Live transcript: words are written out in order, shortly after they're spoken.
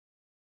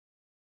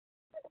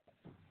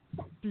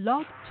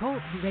Blog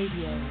Talk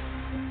Radio.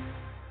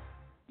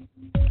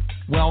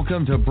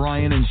 Welcome to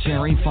Brian and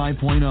Sherry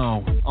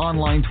 5.0.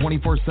 Online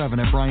 24/7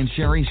 at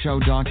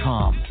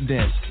briansherryshow.com.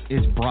 This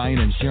is Brian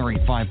and Sherry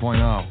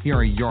 5.0. Here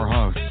are your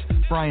hosts,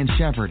 Brian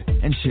Shepard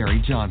and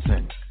Sherry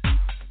Johnson.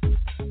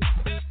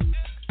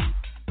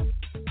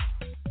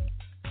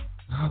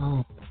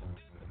 Oh.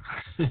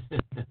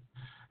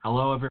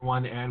 Hello,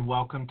 everyone, and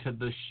welcome to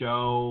the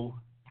show.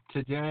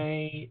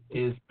 Today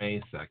is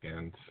May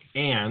 2nd,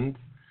 and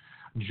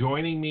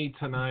joining me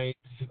tonight,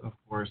 of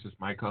course, is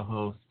my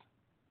co-host.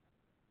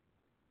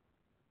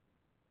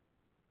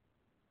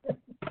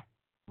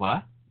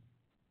 What?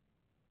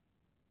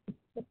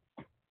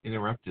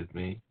 Interrupted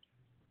me.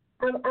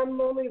 I'm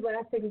only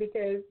laughing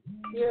because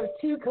you have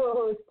two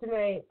co-hosts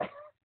tonight.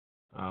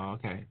 Oh,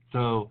 okay.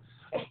 So,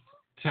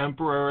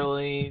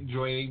 temporarily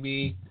joining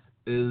me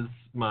is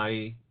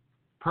my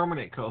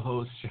permanent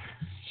co-host,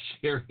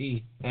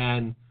 Sherry,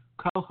 and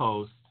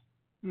co-host,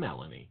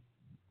 Melanie.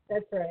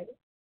 That's right.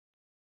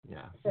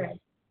 Yeah. That's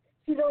right.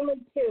 She's only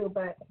two,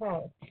 but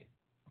hey,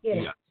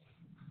 yeah.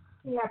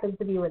 She happens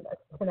to be with us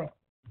tonight.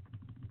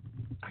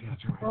 I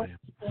got you right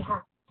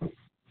now. Yeah.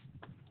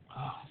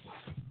 Oh.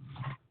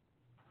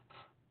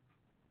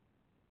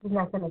 She's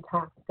not going to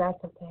talk.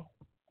 That's okay.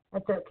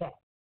 That's okay.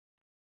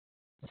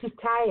 She's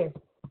tired.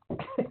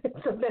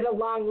 It's been a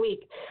long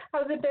week.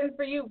 How's it been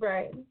for you,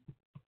 Brian?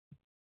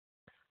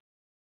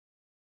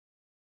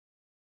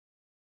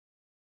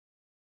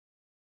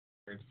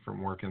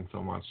 From working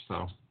so much,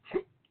 so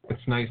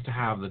it's nice to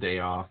have the day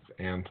off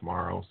and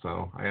tomorrow,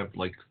 so I have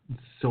like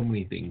so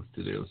many things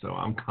to do, so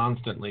I'm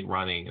constantly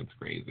running. It's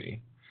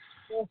crazy.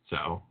 Yeah.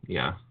 So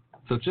yeah,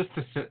 so just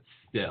to sit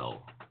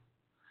still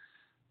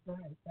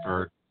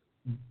for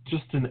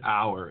just an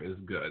hour is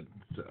good.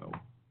 So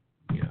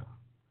yeah.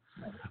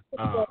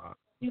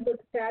 You look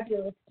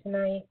fabulous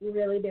tonight. You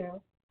really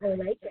do. I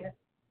like it.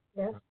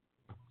 Yeah.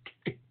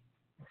 Okay.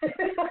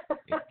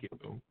 Thank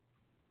you.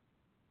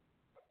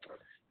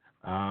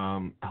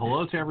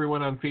 Hello to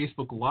everyone on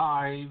Facebook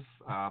Live.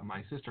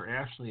 My sister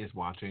Ashley is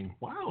watching.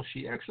 Wow,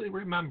 she actually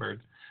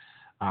remembered.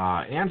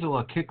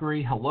 Angela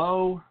Kickery,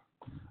 hello.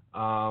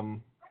 Hi.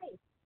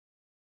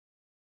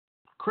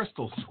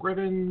 Crystal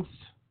Scrivens.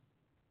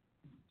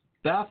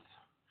 Beth,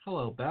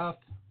 hello, Beth.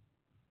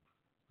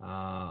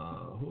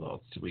 Who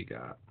else do we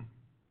got?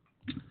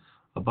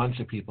 A bunch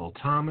of people.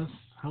 Thomas,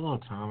 hello,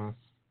 Thomas.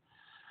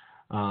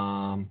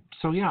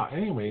 So yeah,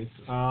 anyways,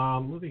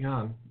 moving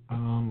on.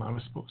 I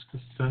was supposed to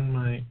send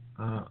my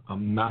a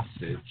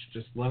message,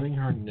 just letting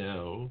her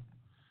know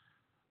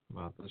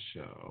about the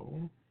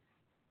show.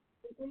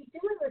 We do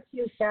have a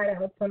few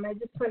shout-outs, and I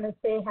just want to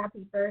say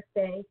happy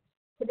birthday.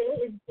 Today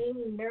is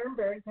Jamie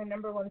Nurnberg, our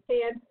number one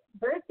fan.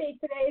 Birthday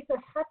today, so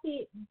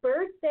happy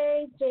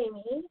birthday,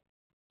 Jamie.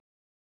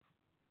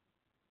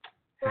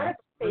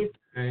 Happy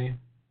birthday.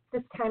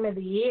 This time of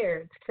the year,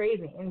 it's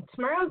crazy. And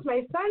tomorrow's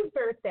my son's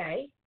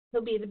birthday.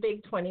 He'll be the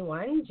big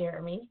 21,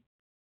 Jeremy.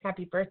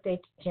 Happy birthday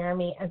to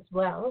Jeremy as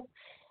well.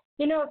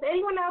 You know, if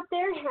anyone out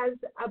there has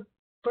a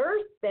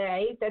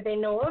birthday that they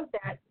know of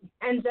that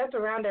ends up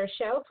around our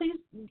show, please,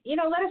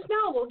 let us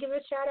know. We'll give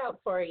a shout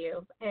out for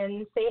you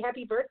and say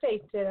happy birthday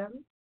to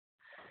them.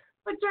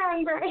 What's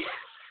wrong, Brian?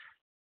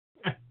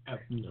 I have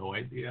no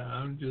idea.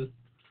 I'm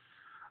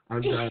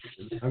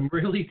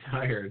really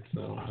tired,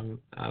 so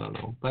I don't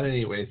know. But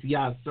anyways,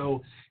 yeah,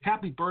 so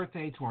happy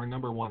birthday to our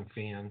number one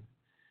fan,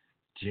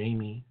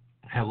 Jamie.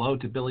 Hello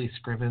to Billy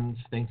Scrivens.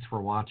 Thanks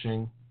for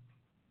watching.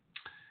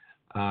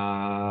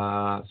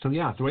 So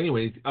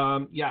anyways,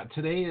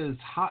 today is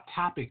Hot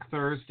Topic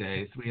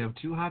Thursday. So we have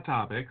two hot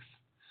topics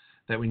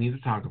that we need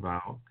to talk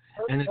about.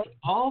 Okay. And it's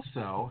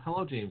also,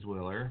 hello, James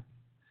Wheeler.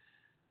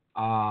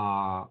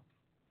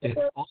 It's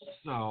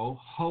also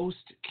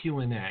host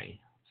Q&A.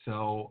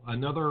 So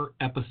another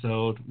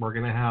episode, we're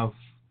going to have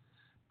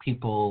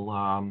people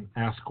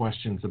ask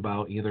questions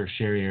about either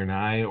Sherry and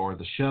I or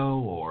the show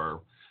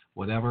or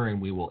whatever, and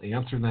we will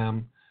answer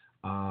them.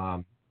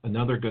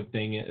 Another good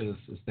thing is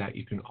that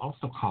you can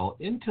also call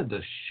into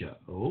the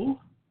show.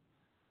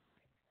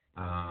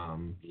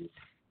 I'm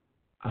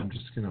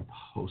just going to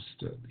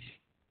post it.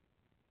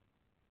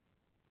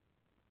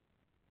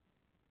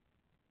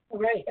 All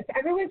right. If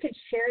everyone could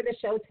share the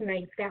show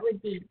tonight, that would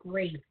be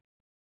great.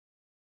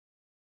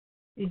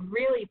 We'd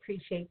really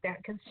appreciate that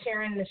because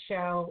sharing the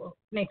show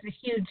makes a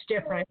huge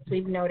difference,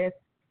 we've noticed.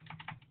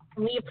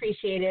 And we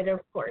appreciate it, of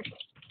course.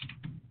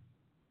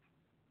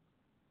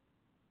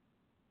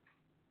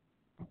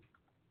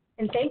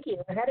 And thank you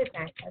ahead of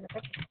time.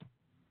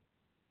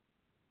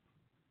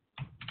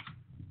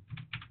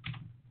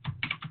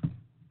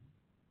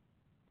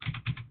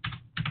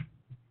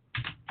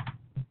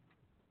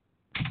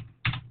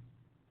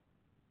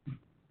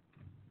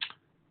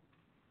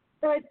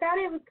 So I thought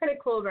it was kind of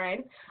cool,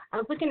 Brian. I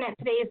was looking at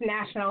today's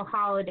national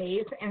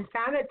holidays and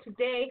found that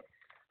today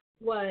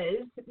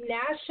was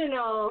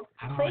National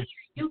Play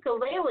Your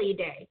Ukulele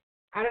Day.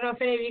 I don't know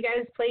if any of you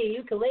guys play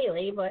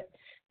ukulele, but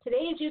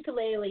today is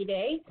Ukulele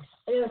Day,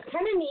 and it was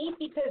kind of neat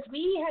because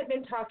we had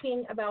been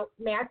talking about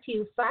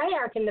Matthew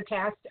Fyack in the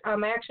past. I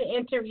actually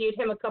interviewed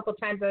him a couple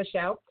times on the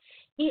show.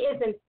 He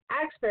is an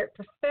expert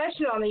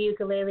professional on the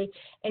ukulele,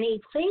 and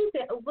he plays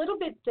it a little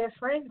bit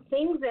different,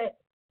 things that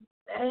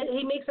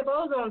he makes up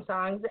all his own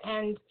songs,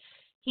 and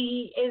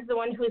he is the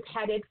one who is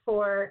headed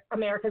for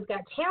America's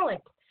Got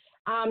Talent.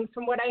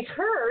 From what I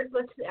heard,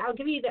 I'll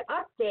give you the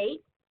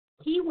update.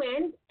 He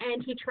went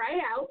and he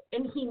tried out,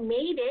 and he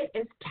made it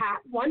as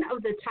one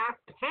of the top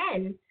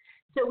 10.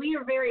 So we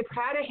are very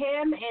proud of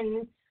him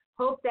and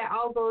hope that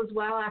all goes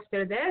well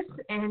after this,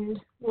 and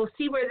we'll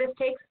see where this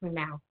takes him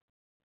now.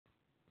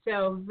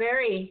 So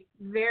very,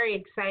 very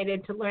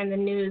excited to learn the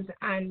news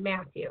on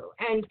Matthew.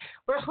 And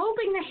we're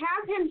hoping to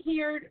have him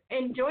here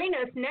and join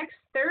us next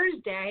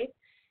Thursday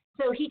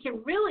so he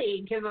can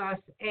really give us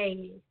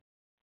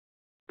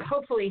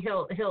hopefully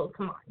he'll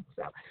come on.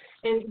 So,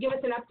 and give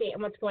us an update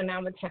on what's going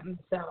on with him.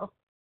 So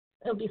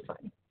it'll be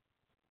fun.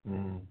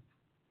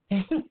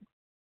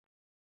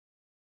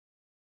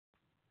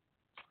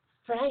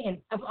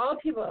 Brian, of all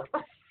people.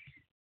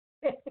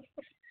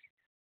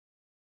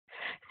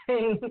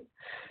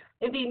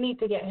 It'd be neat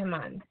to get him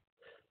on.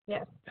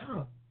 Yes.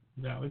 Yeah,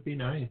 that would be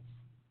nice.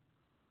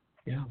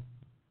 Yeah.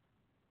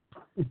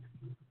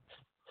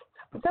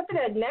 What's up with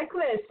that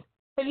necklace?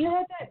 Have you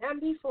had that on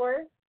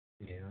before?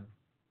 Yeah.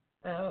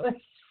 Oh.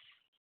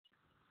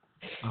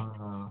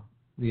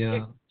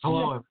 Yeah.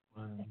 Hello,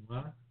 everyone.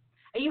 What?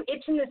 Are you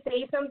itching to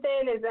say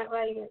something? Is that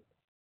why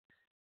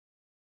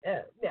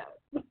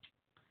no.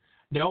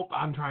 Nope,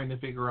 I'm trying to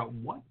figure out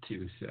what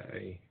to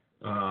say.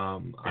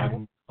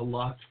 I'm a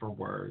loss for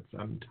words.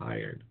 I'm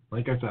tired.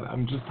 Like I said,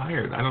 I'm just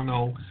tired. I don't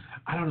know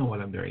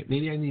what I'm doing.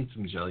 Maybe I need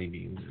some jelly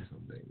beans or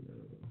something.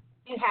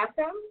 You have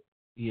some?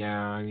 Yeah,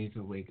 I need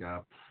to wake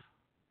up.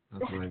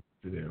 That's what I need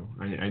to do.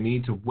 I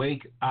need to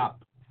wake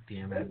up.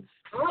 Damn it.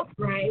 Oh,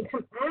 Brian,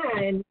 come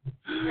on.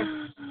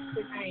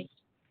 Good night.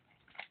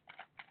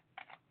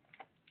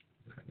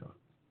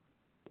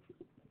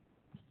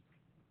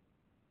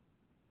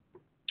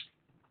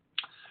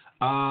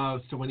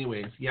 So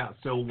anyways, yeah,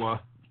 so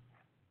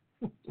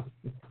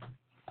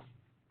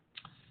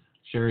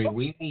Sherry,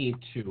 we need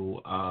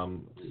to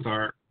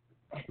start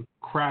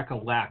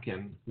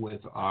crack-a-lacking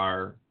with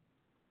our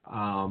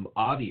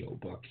audio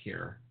book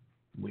here.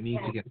 We need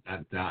to get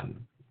that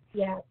done.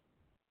 Yeah.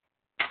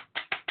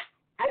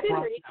 I've been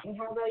reading.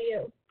 How about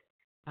you?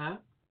 Huh?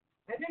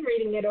 I've been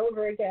reading it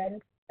over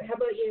again. How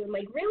about you?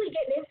 Like, really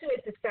getting into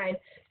it this time.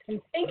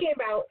 I'm thinking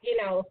about,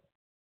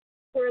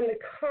 we're in the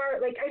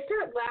car. Like, I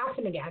start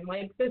laughing again.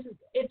 Like,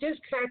 it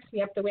just cracks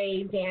me up the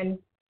way Dan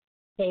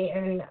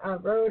Payton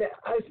wrote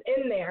us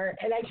in there,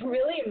 and I can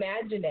really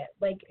imagine it.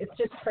 Like, it's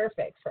just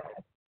perfect for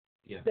us.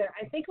 Yeah. So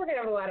I think we're going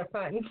to have a lot of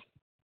fun.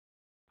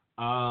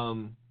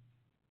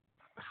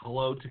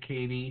 Hello to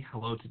Katie.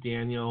 Hello to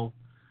Daniel.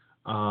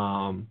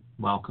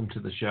 Welcome to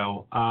the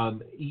show.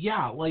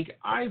 Yeah, like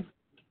I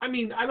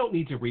don't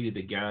need to read it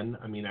again.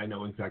 I mean, I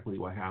know exactly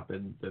what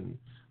happened and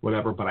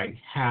whatever, but I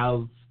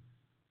have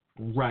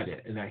read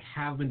it, and I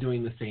have been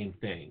doing the same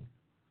thing.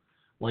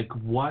 Like,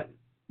 what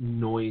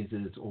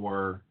noises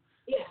or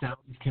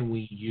sounds can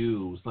we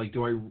use? Like,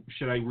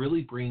 should I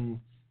really bring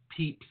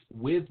Peeps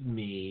with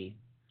me?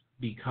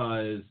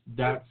 Because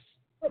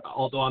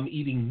although I'm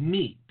eating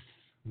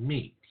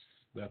meats,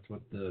 that's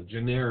what the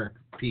generic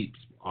Peeps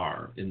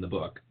are in the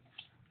book.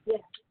 Yeah.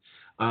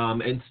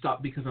 And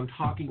stop because I'm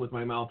talking with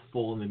my mouth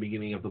full in the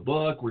beginning of the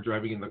book. We're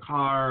driving in the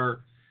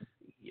car.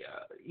 Yeah,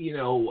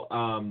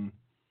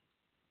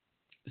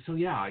 so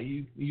yeah,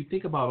 you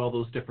think about all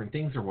those different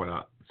things or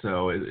whatnot.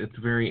 So it's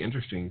very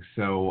interesting.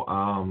 So,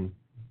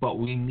 but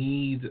we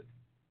need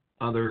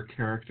other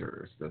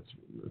characters. That's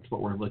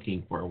what we're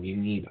looking for. We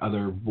need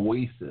other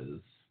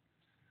voices.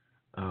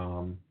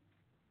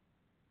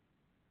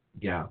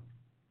 Yeah.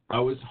 I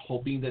was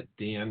hoping that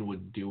Dan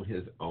would do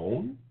his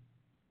own.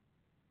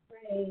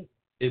 Right.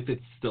 If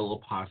it's still a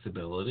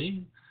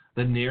possibility.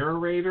 The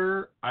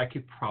narrator, I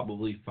could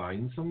probably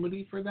find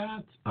somebody for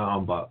that,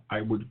 but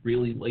I would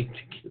really like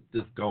to get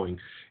this going.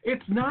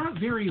 It's not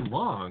very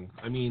long.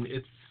 I mean,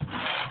 it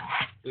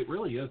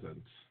really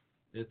isn't.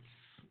 It's,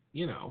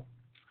 yeah.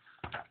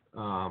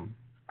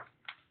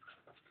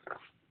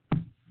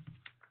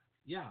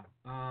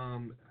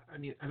 I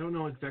mean, I don't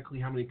know exactly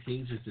how many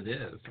pages it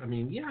is. I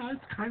mean, yeah,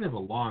 it's kind of a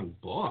long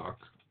book,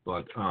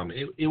 but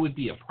it would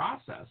be a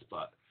process,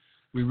 but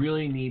we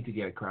really need to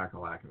get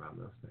crack-a-lacking on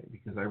this thing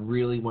because I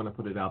really want to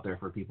put it out there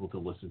for people to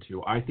listen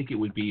to. I think it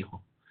would be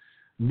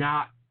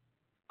not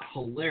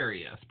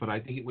hilarious, but I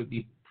think it would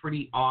be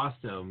pretty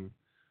awesome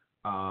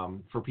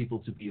for people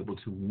to be able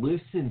to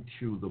listen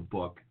to the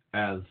book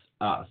as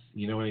us.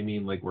 You know what I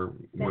mean? Like we're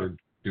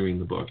doing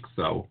the book.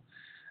 So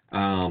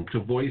to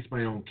voice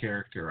my own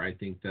character, I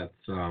think that's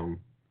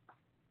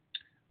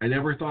I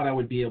never thought I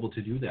would be able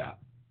to do that.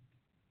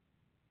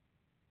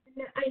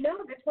 I know.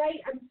 That's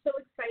why I'm so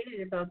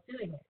excited about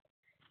doing it.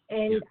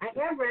 And I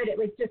have read it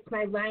with just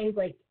my lines,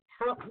 like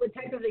what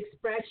type of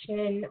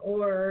expression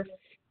or,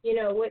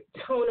 what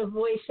tone of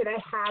voice should I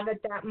have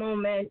at that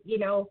moment,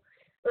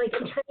 Like,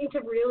 I'm trying to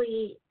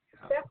really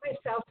set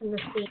myself in the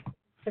scene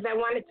because I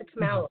want it to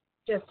come out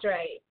just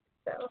right.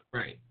 So.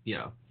 Right.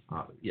 Yeah.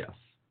 Yes.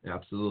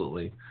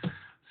 Absolutely.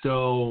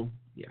 So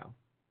yeah,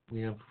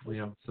 we have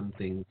some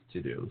things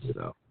to do.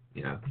 So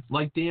yeah,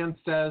 like Dan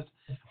says,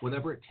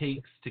 whatever it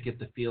takes to get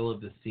the feel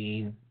of the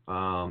scene.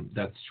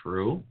 That's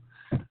true.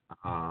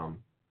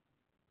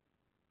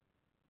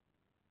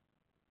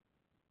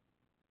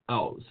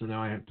 Oh, so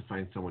now I have to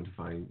find someone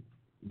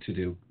to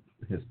do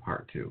his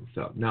part too.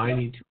 So now I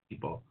need 2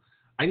 people.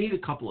 I need a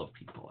couple of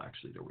people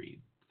actually to read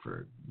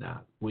for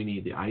that. We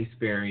need the ice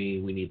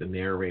fairy. We need the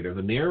narrator.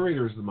 The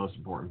narrator is the most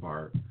important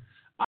part.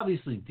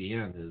 Obviously,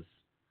 Dan is,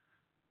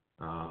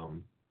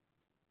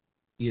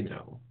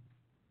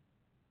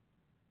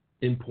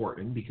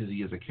 important because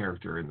he is a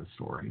character in the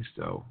story.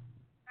 So,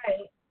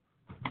 Right.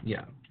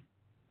 yeah.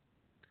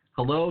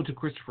 Hello to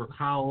Christopher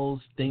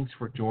Cowles. Thanks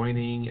for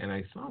joining. And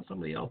I saw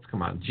somebody else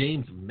come on.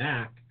 James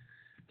Mack.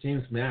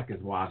 James Mack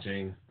is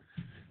watching.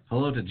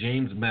 Hello to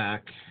James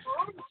Mack.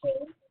 Hi,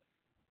 James.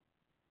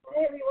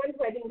 Hi, everyone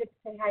who I didn't get to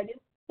say hi to.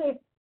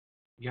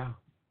 Yeah.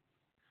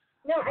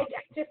 No, I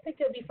just think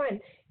it'll be fun.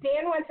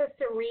 Dan wants us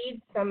to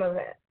read some of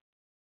it.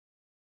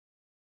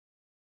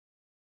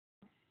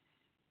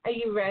 Are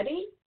you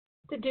ready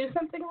to do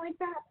something like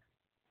that?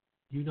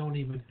 You don't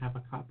even have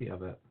a copy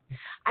of it.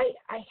 I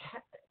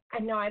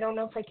know. I don't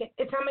know if I can.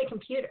 It's on my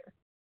computer.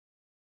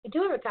 I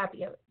do have a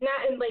copy of it.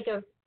 Not in like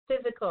a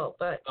physical,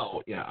 but.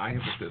 Oh, yeah. I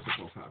have a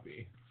physical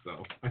copy.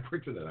 So I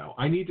printed it out.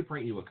 I need to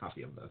print you a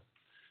copy of this.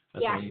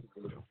 That's Yeah. what I need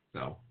to do.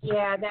 So.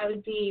 Yeah, that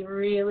would be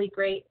really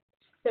great.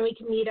 Then we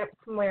can meet up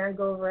somewhere and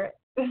go over it.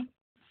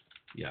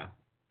 Yeah.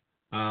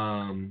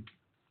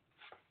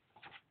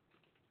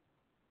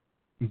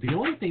 The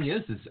only thing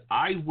is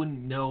I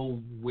wouldn't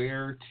know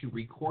where to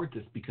record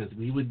this because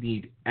we would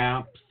need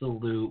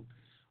absolute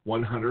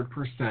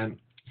 100%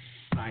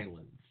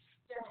 silence.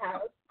 Your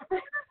house.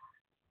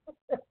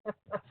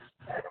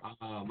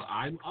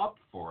 I'm up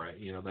for it.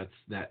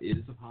 That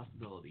is a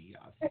possibility.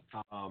 Yes.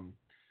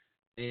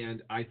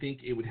 And I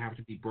think it would have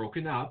to be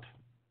broken up.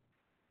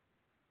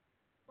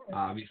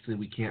 Obviously,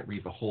 we can't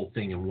read the whole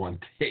thing in one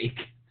take.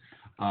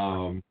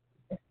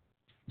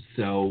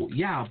 So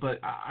yeah, but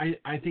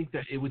I think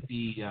that it would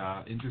be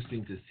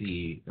interesting to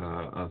see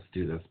us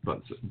do this.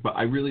 But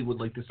I really would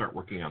like to start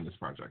working on this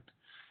project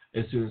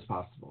as soon as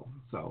possible.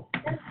 So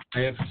I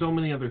have so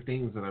many other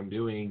things that I'm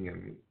doing,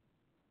 and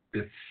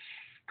it's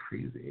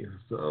crazy.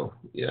 So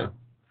yeah,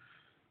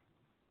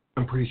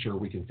 I'm pretty sure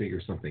we can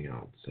figure something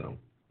out. So,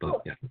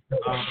 but yeah,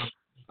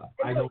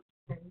 I don't.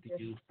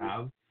 Do you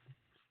have?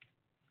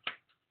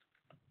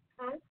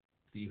 Huh?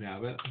 Do you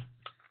have it?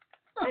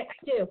 I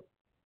do.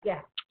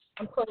 Yeah,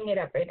 I'm pulling it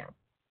up right now.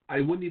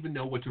 I wouldn't even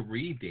know what to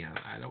read, Dan.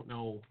 I don't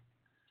know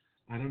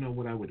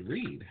what I would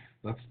read.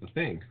 That's the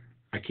thing.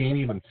 I can't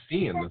even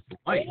see in this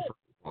light, first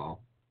of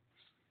all.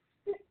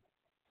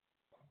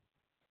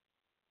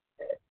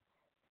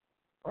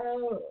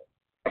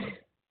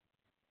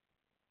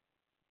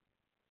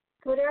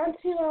 Go down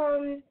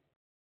to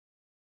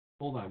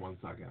Hold on one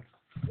second.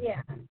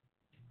 Yeah.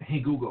 Hey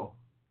Google,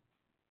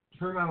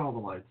 turn on all the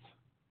lights.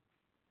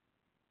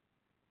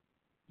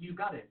 You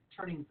got it.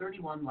 Turning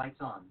 31 lights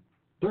on.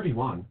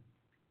 31?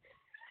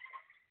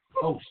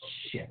 Oh,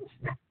 shit.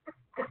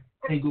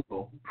 Hey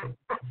Google,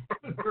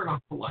 turn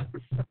off the lights.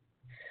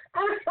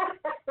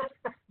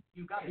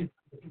 You got it.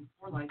 Turning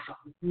 4 lights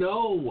on.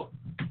 No.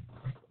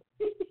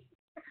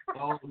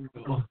 Oh,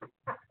 no.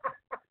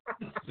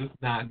 This is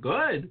not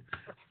good.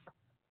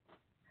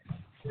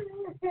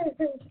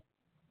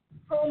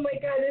 Oh my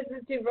God, this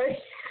is too much.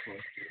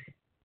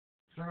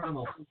 Turn on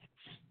the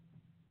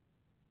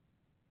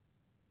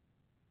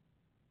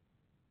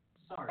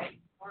Sorry,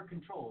 our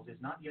controls is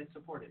not yet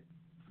supported.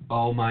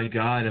 Oh my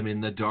God, I'm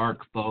in the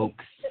dark,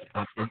 folks.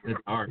 I'm in the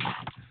dark.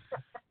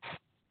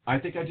 I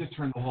think I just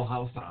turned the whole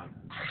house on.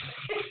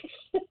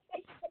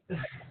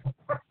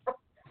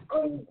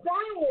 I'm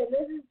dying.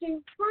 This is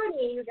too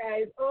funny, you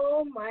guys.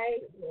 Oh my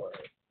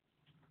Lord.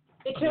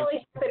 It can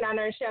only happen on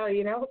our show,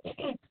 you know?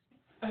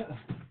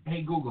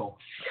 Hey Google,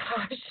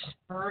 Gosh.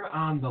 turn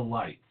on the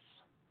lights.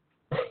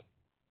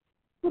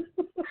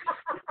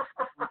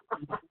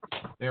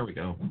 There we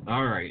go.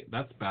 All right,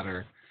 that's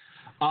better.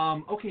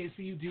 Okay,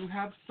 so you do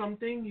have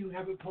something? You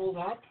have it pulled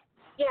up?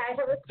 Yeah, I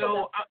have it pulled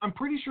So up. I'm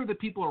pretty sure that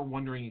people are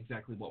wondering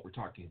exactly what we're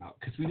talking about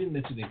because we didn't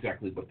mention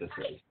exactly what this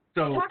is.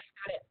 So Talk about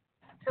it.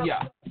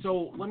 yeah,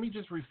 so let me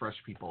just refresh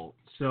people.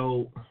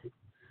 So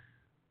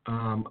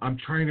I'm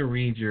trying to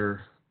read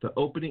the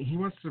opening. He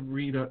wants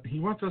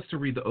us to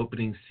read the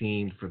opening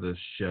scene for this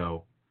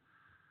show.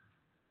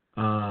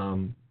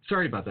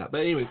 Sorry about that,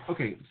 but anyway,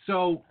 okay.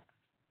 So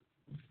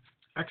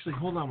actually,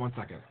 hold on one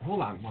second.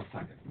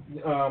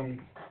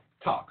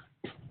 Talk.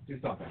 Do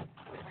something.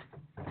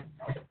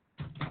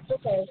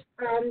 Okay.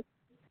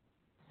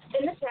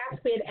 In the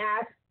past, we had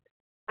asked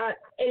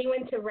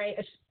anyone to write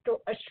a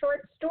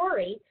short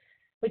story,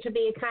 which would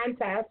be a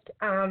contest.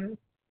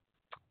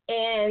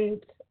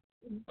 And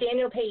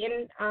Daniel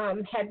Payton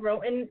had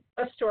written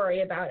a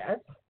story about us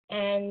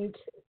and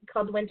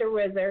called Winter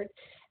Wizard.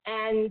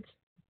 And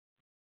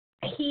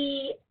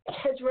he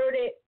has wrote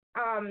it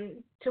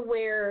to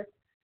where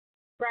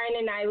Brian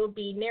and I will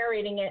be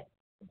narrating it.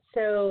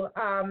 So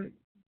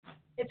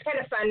it's kind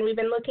of fun. We've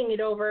been looking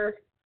it over.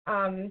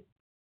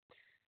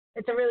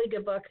 It's a really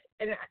good book.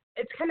 And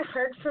it's kind of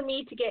hard for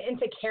me to get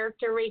into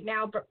character right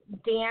now, but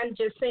Dan,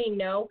 just so you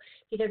know,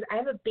 because I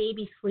have a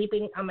baby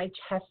sleeping on my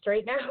chest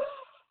right now.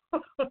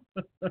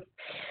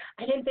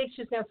 I didn't think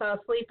she was going to fall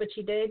asleep, but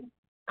she did,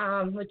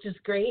 which is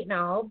great and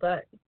all.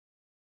 But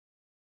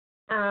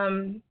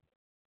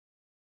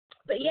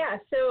yeah,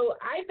 so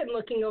I've been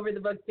looking over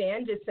the book,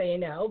 Dan, just so you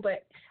know.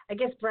 But I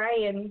guess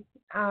Brian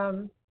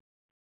hasn't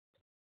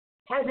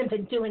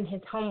been doing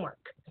his homework,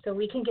 so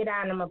we can get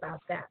on him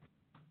about that.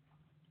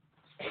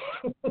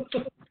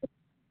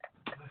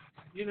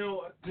 You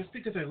know, just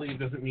because I leave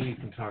doesn't mean you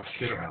can talk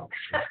shit about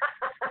me.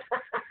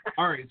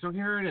 All right, so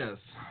here it is.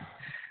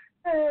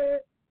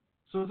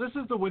 So this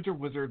is The Winter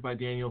Wizard by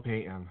Daniel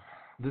Payton.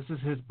 This is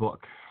his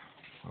book,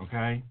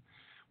 okay?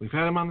 We've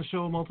had him on the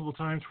show multiple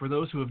times. For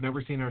those who have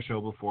never seen our show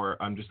before,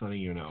 I'm just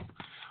letting you know.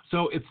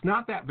 So it's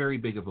not that very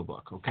big of a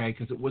book, okay,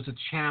 because it was a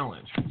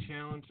challenge. We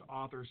challenged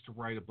authors to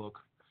write a book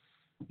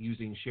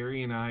using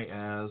Sherry and I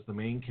as the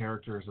main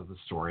characters of the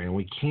story, and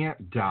we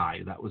can't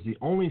die. That was the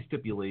only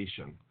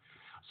stipulation.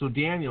 So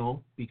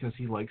Daniel, because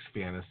he likes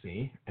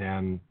fantasy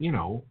and, you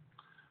know,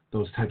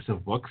 those types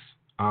of books,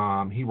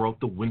 he wrote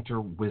The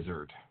Winter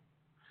Wizard.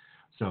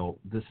 So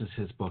this is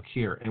his book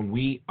here, and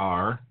we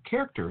are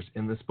characters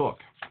in this book.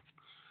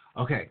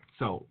 Okay,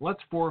 so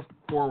let's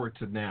forward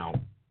to now.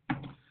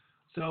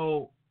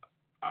 So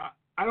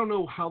I don't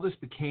know how this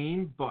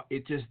became, but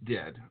it just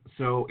did.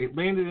 So it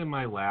landed in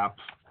my lap,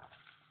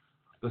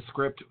 the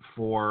script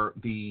for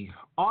the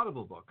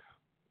Audible book,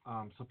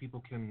 so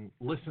people can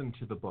listen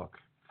to the book.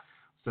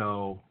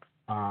 So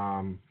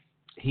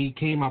he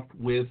came up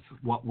with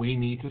what we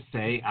need to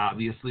say,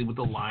 obviously with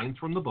the lines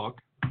from the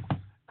book,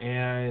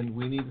 and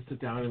we need to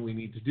sit down and we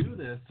need to do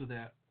this so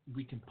that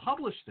we can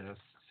publish this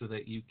so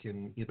that you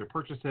can either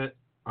purchase it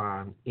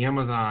on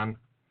Amazon,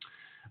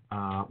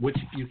 which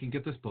you can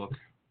get this book.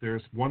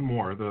 There's one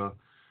more,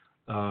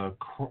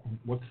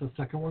 what's the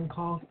second one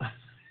called?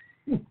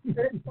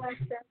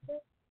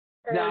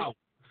 No,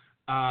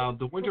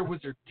 The Winter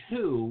Wizard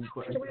 2.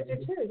 Winter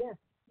Wizard 2, yeah.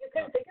 You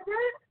couldn't think of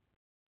that?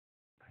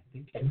 I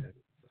think it is.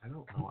 I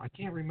don't know. I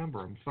can't remember.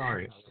 I'm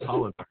sorry. I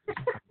apologize.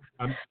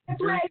 That's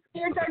why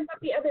you're talking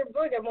about the other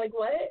book. I'm like,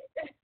 what?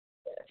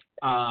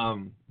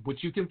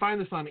 Which you can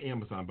find this on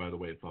Amazon, by the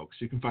way, folks.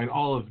 You can find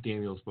all of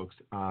Daniel's books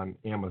on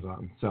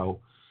Amazon. So,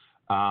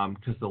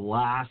 because the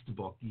last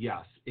book,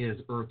 yes, is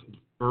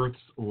Earth's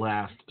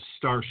Last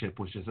Starship,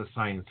 which is a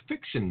science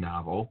fiction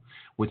novel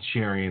with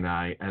Sherry and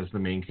I as the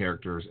main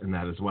characters in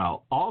that as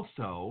well.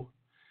 Also,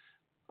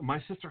 my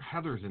sister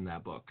Heather's in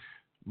that book.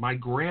 My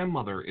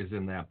grandmother is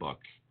in that book.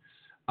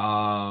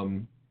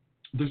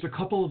 There's a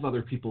couple of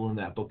other people in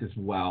that book as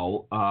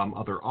well,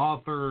 other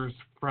authors,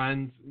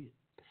 friends.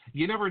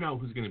 You never know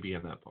who's going to be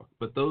in that book,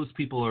 but those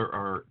people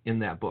are in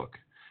that book.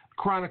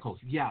 Chronicles,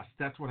 yes,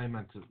 that's what I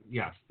meant to.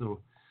 Yes, the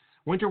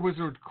Winter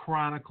Wizard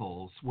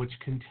Chronicles, which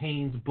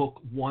contains book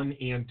 1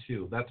 and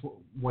 2. That's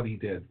what he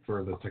did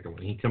for the second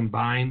one. He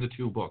combined the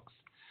two books.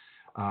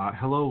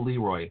 Hello,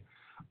 Leroy.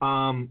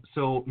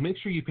 So make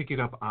sure you pick it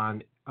up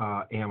on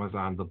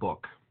Amazon, the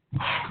book.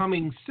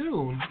 Coming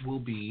soon will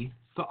be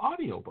the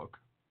audiobook.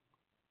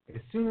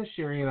 As soon as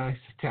Sherry and I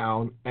sit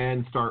down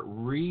and start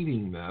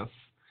reading this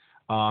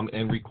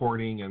and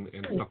recording and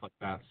stuff like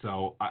that.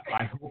 So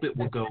I hope it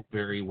will go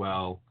very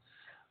well.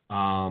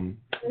 But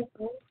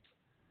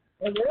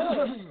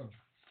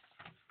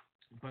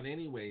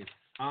anyways,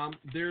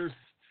 there's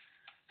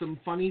some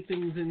funny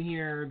things in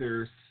here.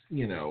 There's,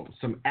 you know,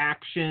 some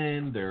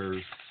action.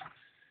 There's,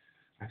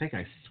 I think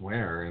I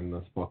swear in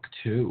this book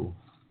too.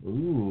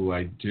 Ooh,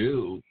 I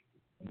do.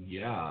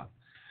 Yeah.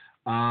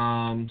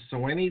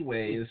 So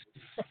anyways,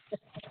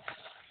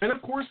 and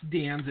of course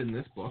Dan's in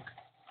this book.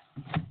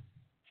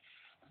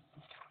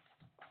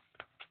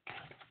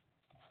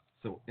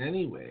 So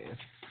anyways.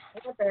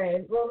 All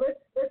right. Well,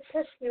 let's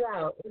test you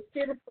out. Let's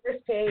do the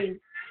first page,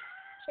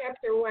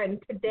 chapter 1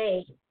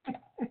 today.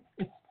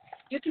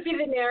 You can be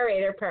the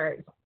narrator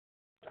part.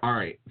 All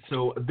right.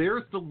 So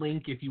there's the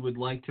link if you would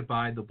like to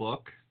buy the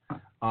book.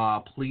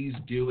 Please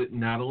do it.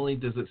 Not only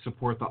does it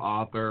support the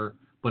author,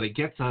 but it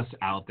gets us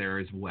out there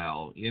as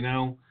well, you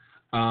know?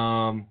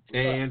 And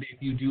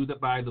if you do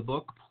buy the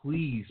book,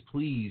 please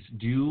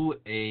do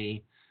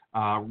a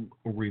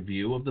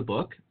review of the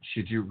book,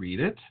 should you read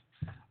it.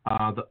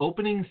 The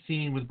opening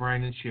scene with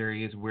Brian and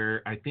Sherry is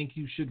where I think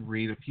you should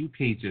read a few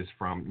pages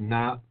from,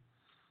 not...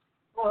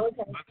 Oh,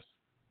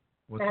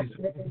 okay.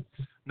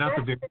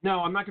 No,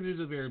 I'm not going to do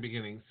the very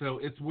beginning. So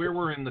it's where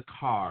we're in the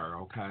car,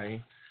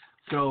 okay?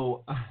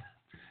 So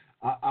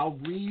I'll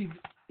read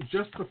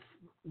just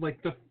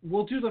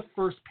we'll do the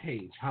first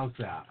page. How's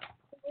that?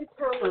 Can you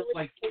tell me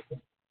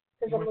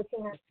because I'm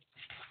looking at,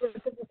 we'll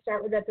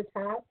start with at the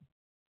top.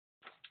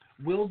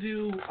 We'll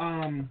do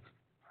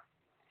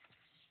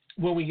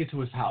when we get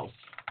to his house.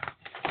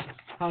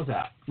 How's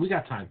that? We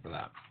got time for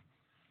that.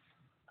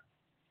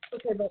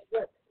 Okay, but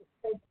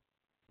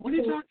What are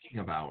you talking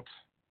about?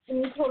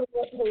 can you tell me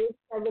what page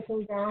I'm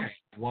looking down?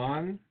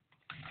 1,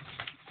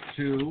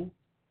 2,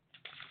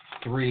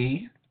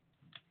 3,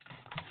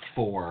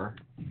 4,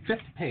 5th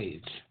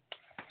page.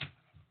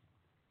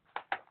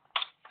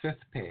 5th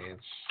page.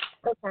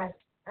 Okay,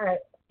 all right.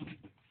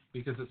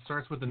 Because it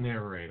starts with the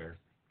narrator.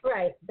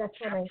 Right, that's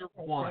what I Chapter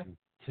said. 1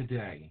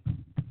 today.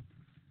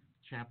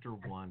 Chapter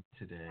 1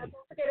 today. I don't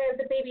forget I have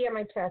the baby on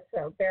my chest,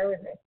 so bear with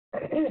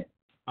me.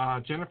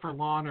 Jennifer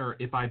Launer,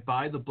 if I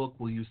buy the book,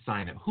 will you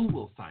sign it? Who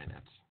will sign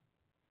it?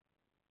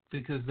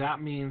 Because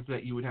that means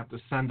that you would have to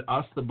send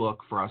us the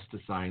book for us to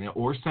sign it,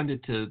 or send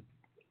it to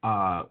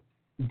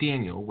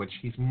Daniel, which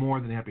he's more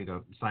than happy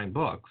to sign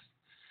books.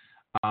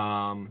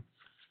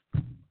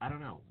 I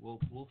don't know.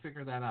 We'll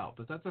figure that out.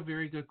 But that's a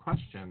very good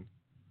question.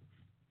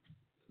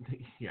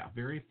 Yeah,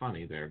 very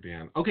funny there,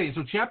 Dan. Okay,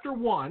 so chapter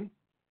 1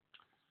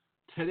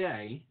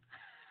 today.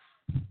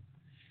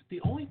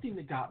 The only thing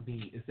that got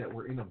me is that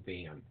we're in a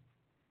van.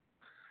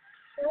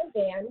 Hi,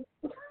 Dan.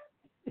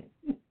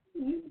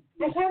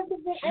 I have a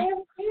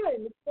fan.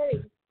 It's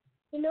ready.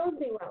 He knows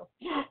me well.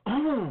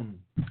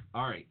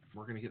 All right,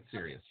 we're going to get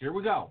serious. Here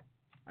we go.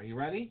 Are you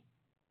ready?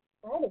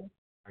 Ready.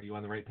 Are you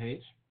on the right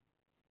page?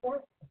 Yeah.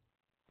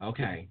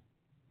 Okay.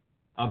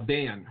 A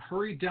van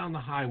hurried down the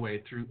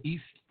highway through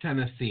East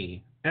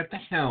Tennessee. At the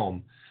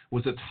helm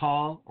was a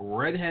tall,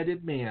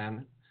 red-headed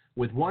man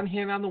with one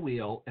hand on the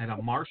wheel and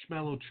a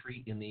marshmallow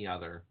tree in the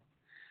other.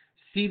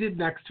 Seated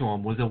next to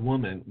him was a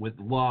woman with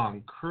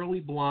long, curly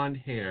blonde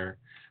hair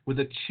with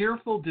a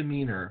cheerful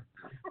demeanor,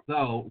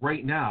 though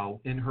right now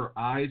in her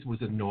eyes was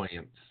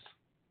annoyance.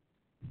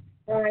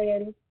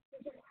 Brian, you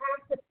just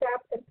have to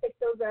stop and pick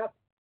those up.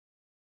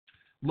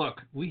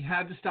 Look, we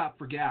had to stop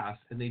for gas,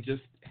 and they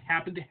just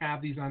happened to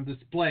have these on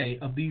display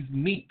of these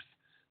meeps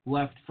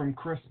left from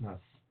Christmas.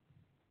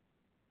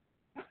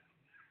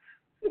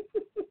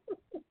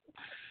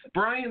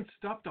 Brian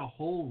stuffed a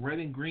whole red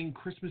and green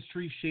Christmas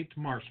tree-shaped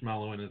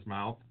marshmallow in his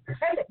mouth.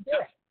 Pretend it. Do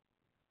it.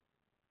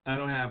 I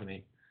don't have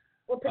any.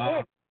 Well,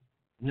 pretend.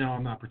 No,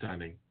 I'm not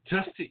pretending.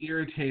 Just to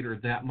irritate her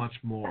that much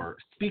more.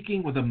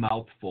 Speaking with a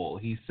mouthful,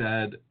 he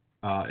said,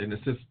 and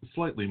it's just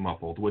slightly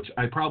muffled, which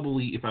I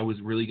probably, if I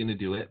was really going to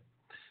do it,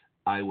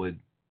 I would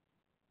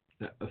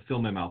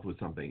fill my mouth with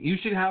something. You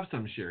should have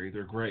some, Sherry.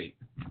 They're great.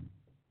 No,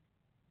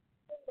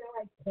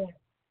 I can't.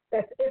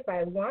 That's if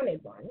I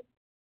wanted one.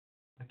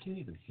 I can't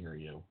even hear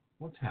you.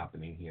 What's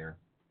happening here?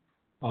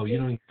 Oh, you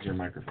don't use your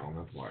microphone.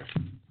 That's why.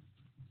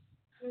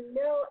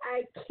 No,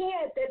 I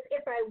can't. That's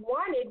if I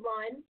wanted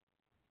one.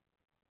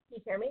 You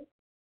hear me?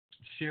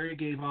 Sherry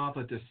gave off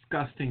a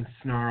disgusting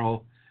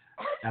snarl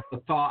at the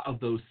thought of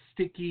those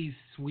sticky,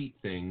 sweet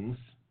things.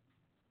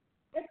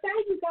 I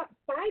thought you got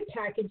 5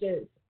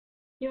 packages.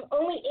 You've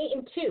only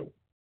eaten 2.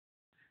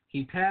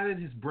 He patted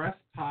his breast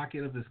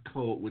pocket of his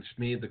coat, which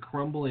made the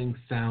crumbling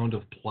sound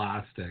of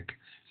plastic,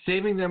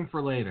 saving them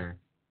for later.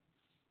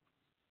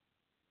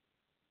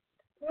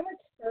 How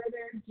much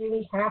further do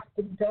we have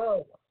to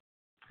go?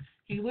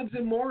 He lives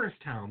in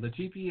Morristown. The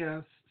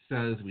GPS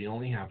says we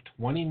only have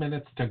 20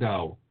 minutes to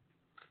go.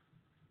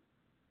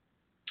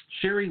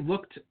 Sherry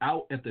looked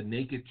out at the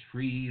naked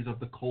trees of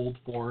the cold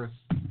forest.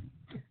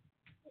 You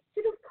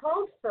should have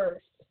called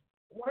first.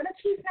 What if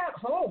he's not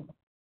home?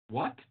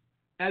 What?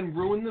 And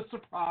ruin the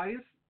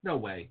surprise? No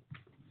way.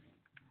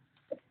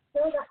 It's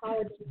still the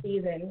holiday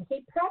season.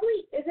 He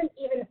probably isn't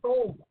even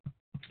home.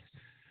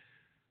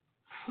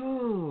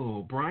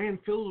 Oh, Brian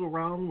fiddled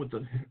around with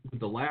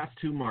the last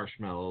 2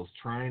 marshmallows,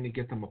 trying to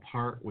get them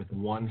apart with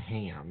one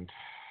hand.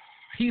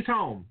 He's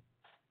home.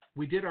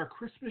 We did our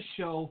Christmas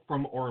show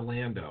from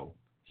Orlando.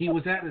 He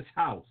was at his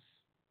house.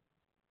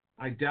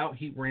 I doubt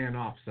he ran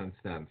off since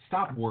then.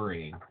 Stop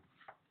worrying.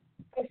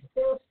 I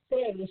still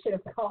say you should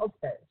have called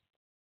first.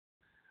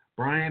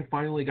 Brian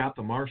finally got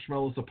the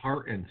marshmallows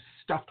apart and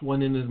stuffed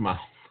one in his mouth.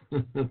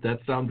 That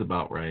sounds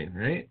about right,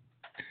 right?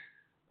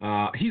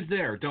 He's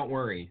there. Don't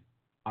worry.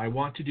 I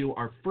want to do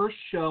our first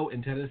show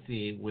in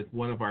Tennessee with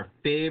one of our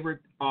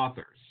favorite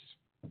authors.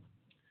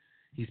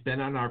 He's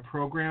been on our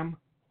program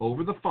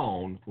over the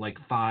phone like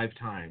 5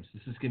 times.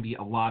 This is going to be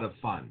a lot of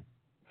fun.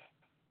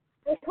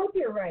 I hope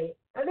you're right.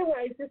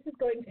 Otherwise, this is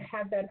going to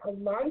have been a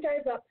long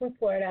drive up from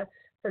Florida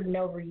for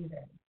no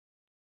reason.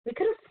 We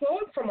could have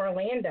flown from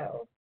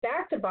Orlando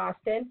back to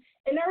Boston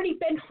and already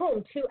been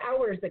home 2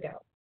 hours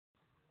ago.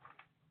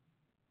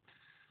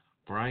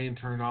 Brian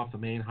turned off the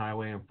main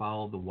highway and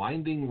followed the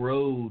winding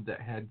road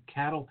that had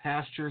cattle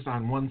pastures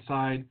on one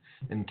side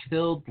and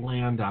tilled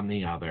land on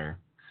the other.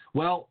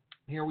 Well,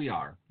 here we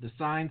are. The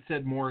sign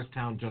said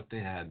Morristown just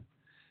ahead.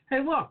 Hey,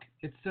 look,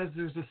 it says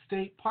there's a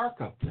state park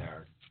up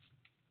there.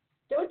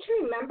 Don't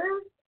you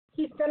remember?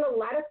 He's done a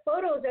lot of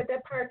photos at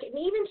that park and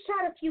even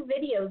shot a few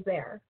videos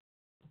there.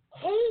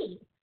 Hey,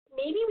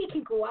 maybe we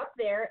can go up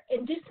there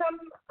and do some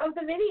of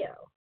the video.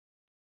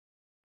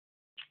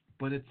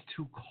 But it's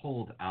too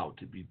cold out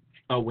to be...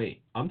 Oh,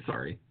 wait, I'm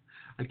sorry.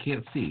 I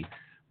can't see.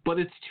 But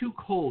it's too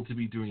cold to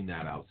be doing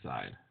that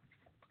outside.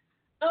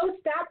 Oh,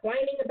 stop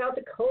whining about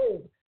the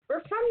cold.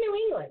 We're from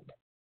New England.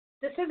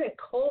 This isn't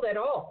cold at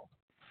all.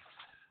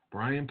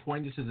 Brian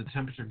pointed to the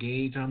temperature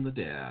gauge on the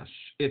dash.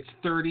 It's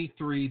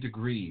 33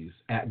 degrees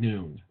at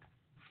noon.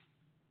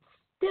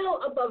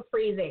 Still above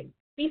freezing.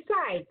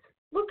 Besides,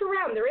 look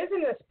around. There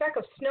isn't a speck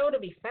of snow to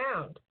be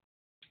found.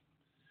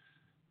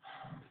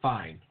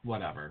 Fine,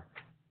 whatever.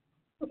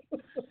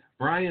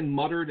 Brian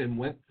muttered and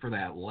went for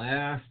that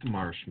last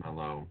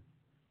marshmallow.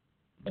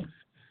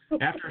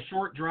 After a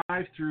short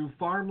drive through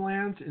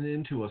farmlands and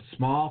into a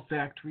small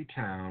factory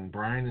town,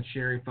 Brian and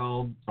Sherry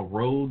followed a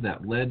road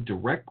that led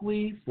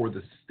directly for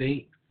the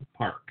state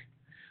park.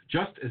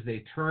 Just as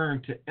they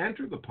turned to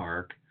enter the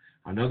park,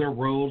 another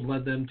road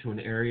led them to an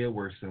area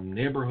where some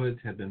neighborhoods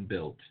had been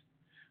built.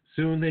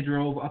 Soon they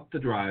drove up the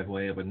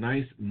driveway of a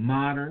nice,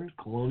 modern,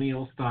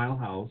 colonial-style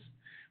house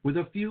with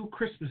a few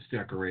Christmas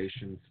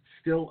decorations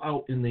still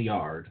out in the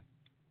yard.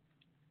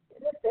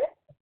 Is this it?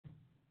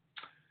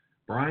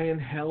 Brian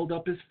held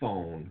up his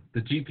phone.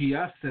 The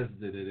GPS says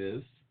that it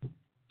is.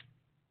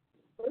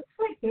 Looks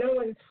like no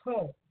one's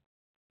home.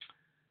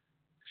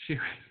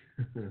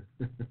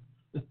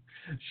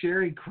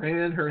 Sherry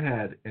craned her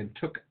head and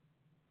took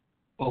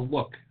a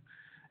look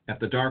at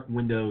the dark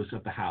windows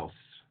of the house.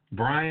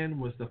 Brian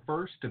was the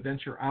first to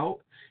venture out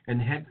and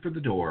head for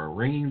the door.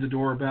 Ringing the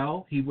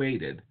doorbell, he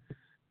waited.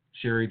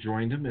 Sherry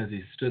joined him as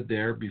he stood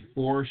there.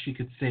 Before she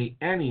could say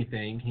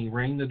anything, he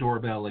rang the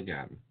doorbell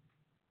again.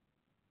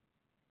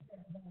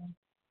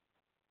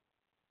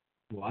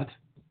 What?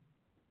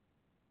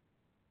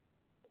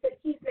 But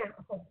he's not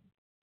home.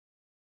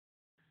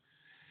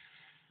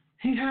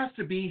 He has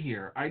to be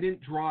here. I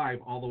didn't drive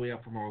all the way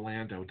up from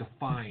Orlando to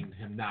find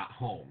him not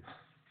home.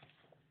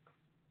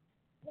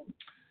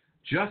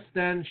 Just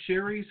then,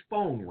 Sherry's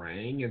phone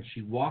rang, and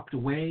she walked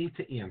away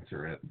to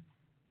answer it.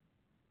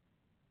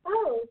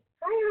 Oh,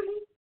 hi,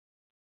 honey.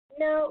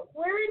 No,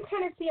 we're in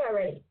Tennessee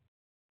already.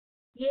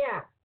 Yeah,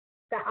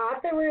 the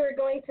author we were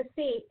going to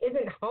see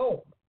isn't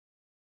home.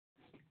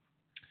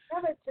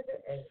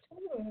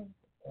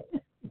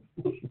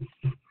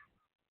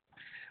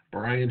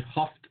 Brian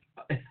huffed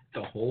at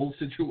the whole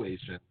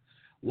situation.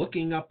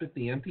 Looking up at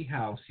the empty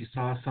house, he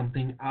saw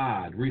something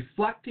odd.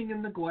 Reflecting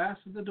in the glass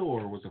of the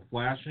door was a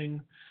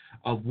flashing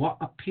of what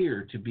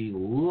appeared to be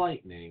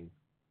lightning.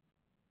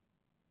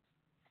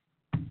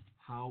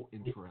 How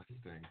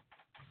interesting.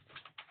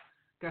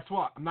 Guess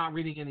what? I'm not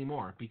reading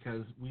anymore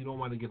because we don't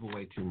want to give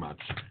away too much.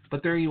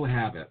 But there you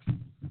have it.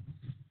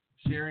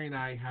 Sherry and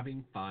I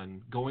having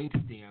fun, going to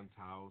Dan's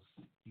house.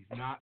 He's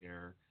not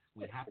there.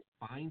 We have to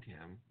find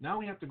him. Now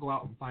we have to go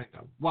out and find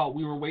him. Well,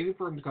 we were waiting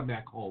for him to come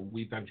back home.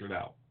 We ventured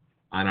out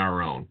on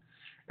our own.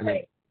 And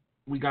then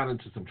we got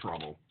into some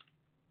trouble.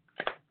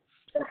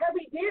 So how'd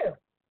we do?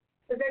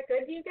 Was that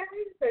good to you guys?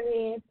 I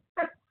mean,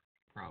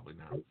 probably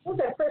not. It was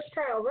our first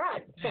trial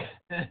run.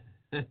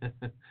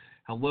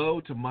 Hello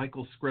to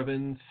Michael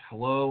Scrivens.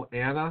 Hello,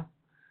 Anna.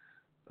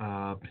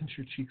 Pinch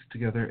your cheeks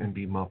together and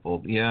be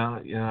muffled. Yeah,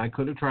 I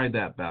could have tried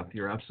that, Beth.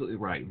 You're absolutely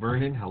right.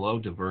 Vernon, hello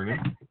to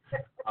Vernon.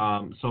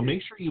 So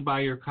make sure you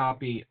buy your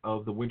copy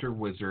of The Winter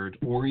Wizard,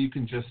 or you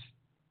can just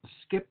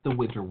skip The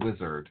Winter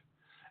Wizard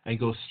and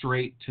go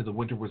straight to The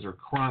Winter Wizard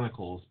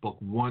Chronicles, book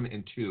 1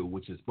 and 2,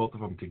 which is both of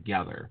them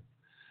together.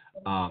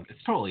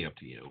 It's totally up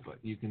to you, but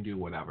you can do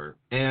whatever.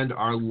 And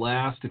our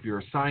last, if you're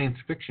a science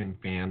fiction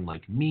fan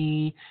like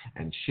me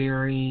and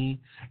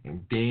Sherry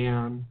and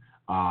Dan,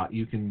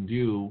 you can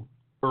do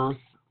Earth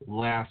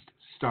Last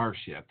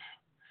Starship,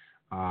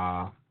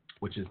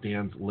 which is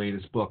Dan's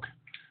latest book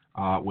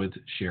with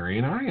Sherry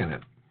and I in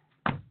it.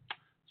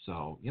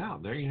 So, yeah,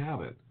 there you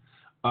have it.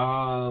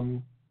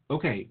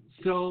 Okay,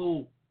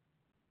 so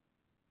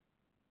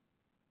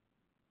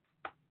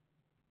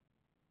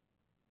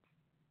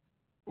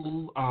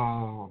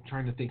I'm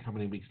trying to think how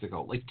many weeks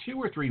ago. Like 2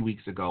 or 3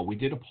 weeks ago, we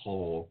did a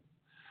poll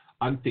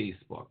on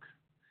Facebook,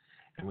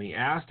 and we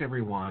asked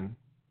everyone,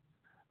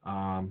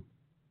 a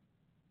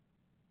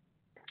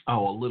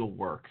little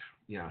work.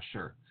 Yeah,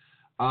 sure.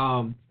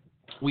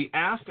 We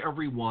asked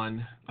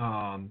everyone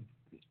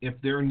if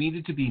there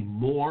needed to be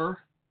more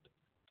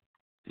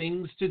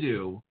things to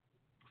do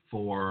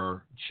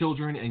for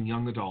children and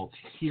young adults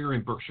here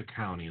in Berkshire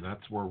County.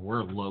 That's where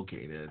we're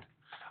located.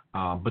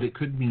 But it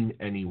could mean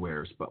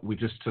anywhere, but we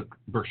just took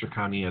Berkshire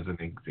County as an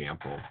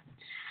example.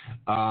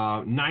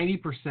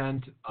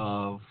 90%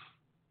 of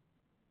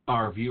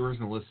our viewers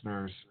and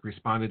listeners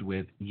responded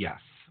with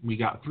yes. We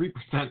got 3%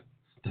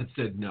 that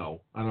said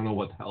no. I don't know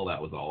what the hell that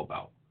was all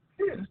about.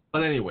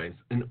 But anyways,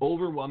 an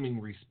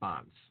overwhelming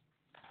response.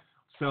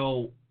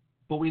 So,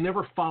 but we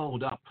never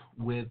followed up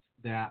with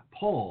that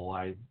poll.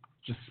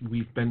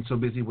 We've been so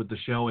busy with the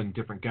show and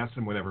different guests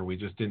and whatever, we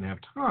just didn't have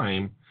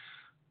time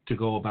to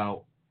go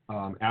about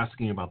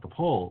asking about the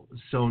poll.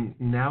 So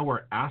now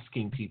we're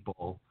asking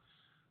people,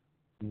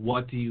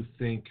 what do you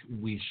think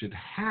we should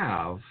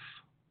have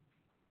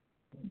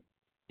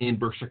in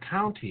Berkshire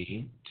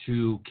County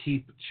to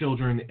keep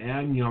children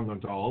and young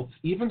adults,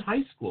 even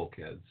high school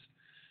kids,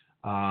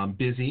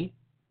 busy,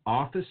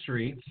 off the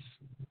streets,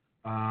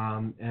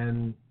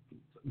 and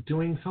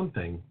doing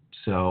something.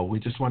 So we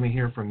just want to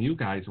hear from you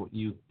guys what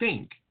you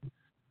think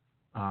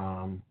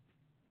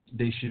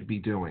they should be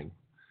doing.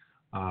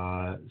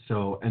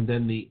 And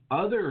then the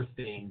other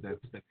thing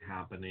that's been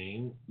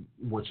happening,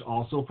 which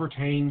also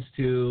pertains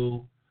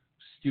to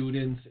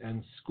students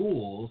and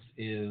schools,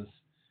 is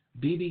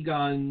BB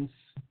guns,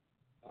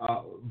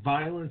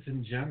 violence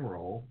in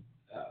general,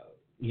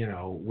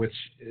 which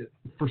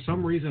for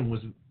some reason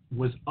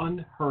was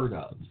unheard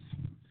of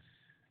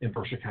in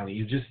Berkshire County.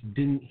 You just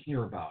didn't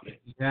hear about it.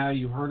 Yeah,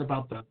 you heard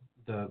about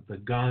the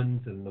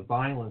guns and the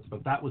violence,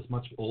 but that was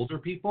much older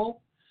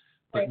people.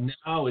 But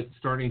now it's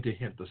starting to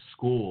hit the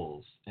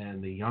schools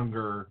and the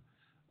younger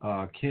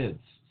kids.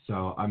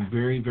 So I'm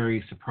very,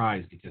 very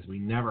surprised because we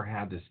never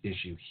had this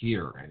issue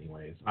here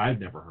anyways. I've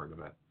never heard of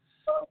it.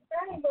 Well,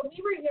 Brian, when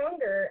we were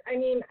younger, I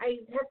mean, I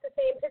have to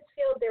say in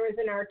Pittsfield there was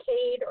an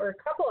arcade or a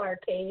couple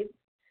arcades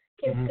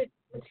kids could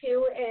go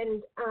to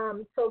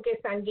and focus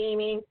on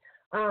gaming.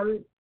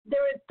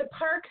 The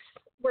parks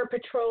were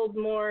patrolled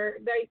more.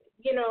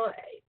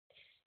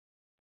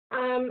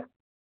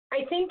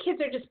 I think kids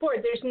are just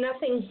bored. There's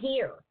nothing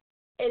here.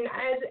 And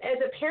as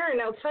a parent,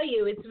 I'll tell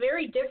you, it's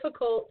very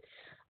difficult.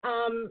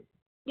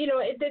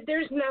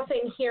 There's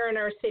nothing here in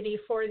our city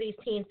for these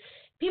teens.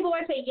 People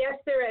want to say, yes,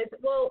 there is.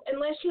 Well,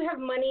 unless you have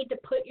money to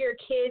put your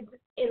kids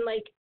in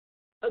like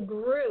a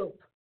group,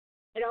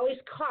 it always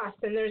costs,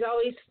 and there's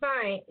always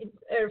fines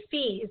or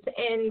fees.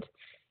 And,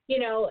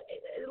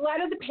 a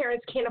lot of the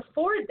parents can't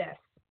afford this.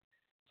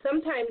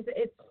 Sometimes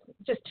it's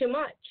just too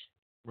much.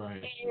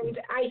 Right. And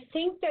I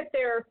think that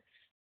there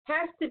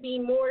has to be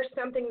more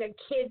something that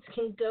kids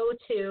can go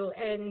to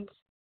and,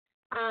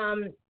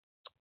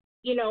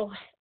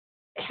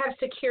 have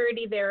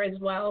security there as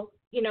well,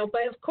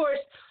 but of course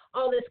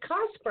all this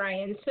costs,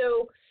 Brian.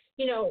 So,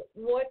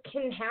 what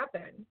can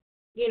happen?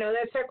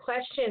 That's our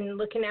question,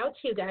 looking out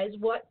to you guys.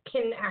 What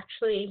can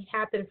actually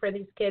happen for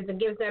these kids and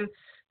give them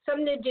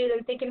something to do?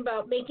 Them thinking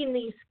about making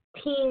these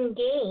teen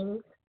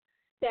games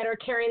that are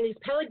carrying these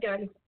pellet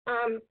guns,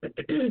 or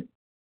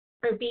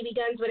BB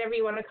guns, whatever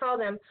you want to call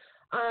them.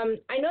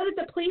 I know that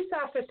the police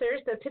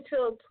officers, the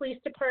Pittsfield Police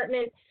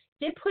Department,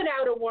 did put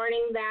out a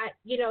warning that,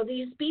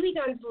 these BB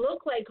guns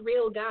look like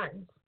real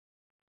guns.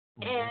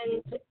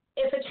 And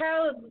if a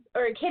child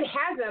or a kid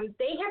has them,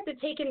 they have to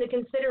take into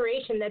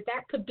consideration that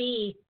that could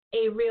be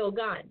a real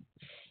gun.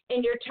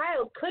 And your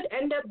child could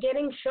end up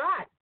getting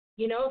shot,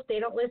 if they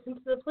don't listen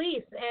to the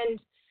police. And,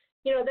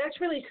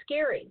 that's really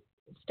scary.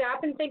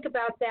 Stop and think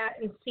about that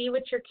and see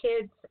what your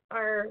kids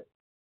are,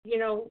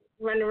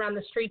 running around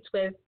the streets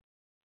with.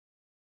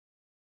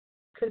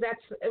 Because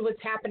that's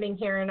what's happening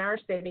here in our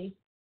city.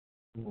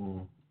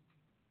 Wow.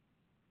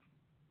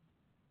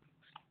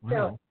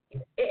 So,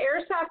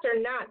 airsoft or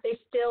not, they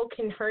still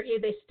can hurt you.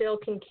 They still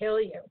can kill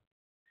you.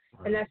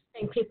 Right. And that's the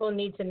thing people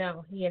need to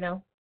know,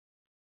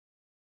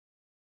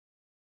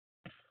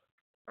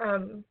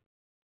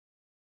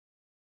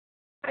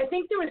 I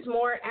think there was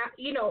more, at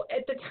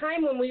the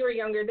time when we were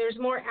younger, there's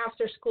more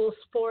after-school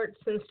sports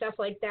and stuff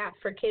like that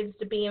for kids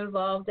to be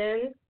involved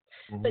in.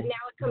 But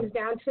now it comes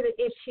down to the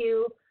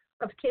issue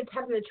of kids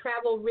having to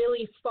travel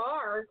really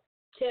far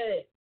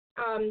to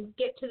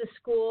get to the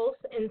schools,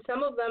 and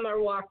some of them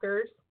are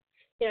walkers.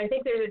 I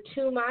think there's a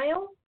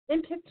 2-mile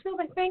in Pittsfield,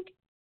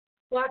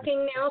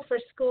 walking now for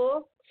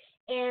school.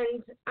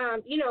 And,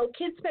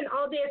 kids spend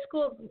all day at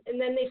school, and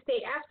then they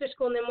stay after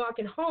school and then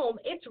walking home.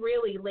 It's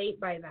really late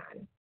by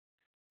then,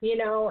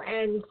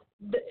 and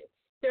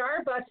there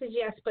are buses,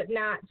 yes, but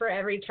not for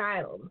every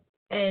child.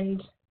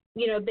 And,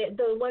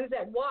 the ones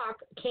that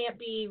walk can't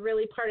be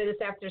really part of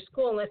this after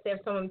school unless they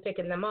have someone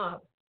picking them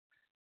up,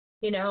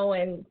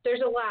 and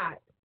there's a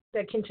lot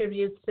that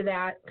contributes to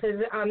that,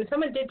 because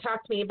someone did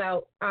talk to me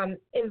about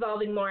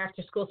involving more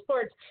after school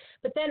sports,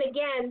 but then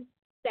again,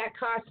 that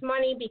costs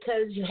money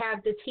because you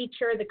have the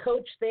teacher, the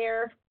coach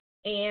there,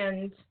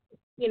 and,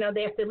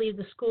 they have to leave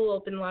the school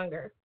open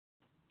longer.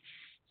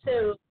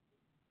 So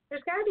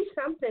there's got to be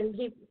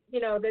something,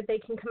 that they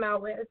can come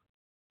out with.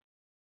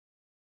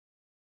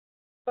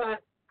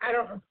 But I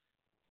don't know.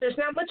 There's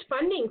not much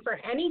funding for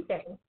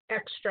anything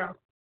extra.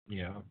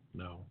 Yeah,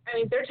 no. I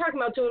mean, they're talking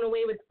about doing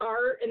away with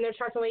art, and they're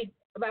talking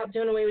about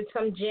doing away with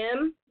some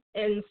gym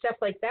and stuff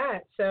like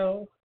that.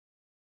 So,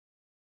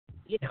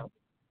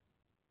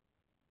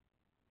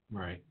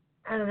 Right.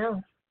 I don't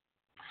know.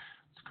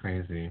 It's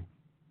crazy.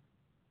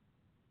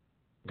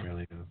 It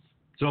really is.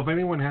 So if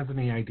anyone has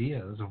any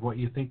ideas of what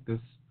you think this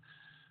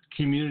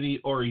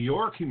community or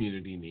your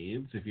community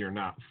needs, if you're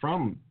not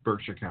from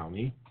Berkshire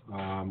County,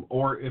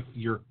 or if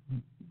your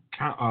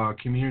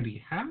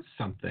community has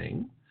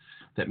something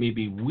that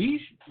maybe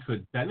we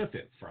could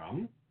benefit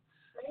from,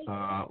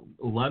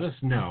 let us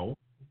know,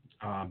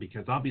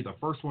 because I'll be the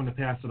first one to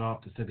pass it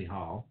off to City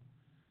Hall.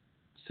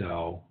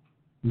 So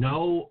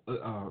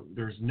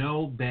there's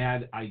no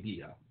bad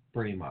idea,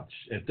 pretty much,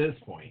 at this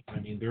point. I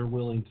mean, they're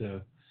willing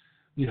to,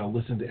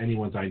 listen to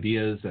anyone's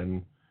ideas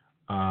and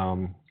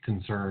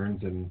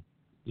concerns and,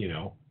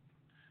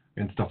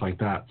 and stuff like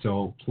that.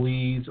 So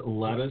please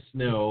let us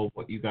know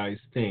what you guys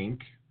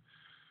think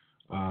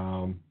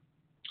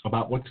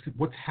about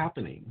what's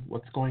happening,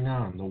 what's going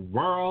on. The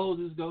world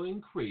is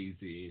going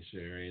crazy,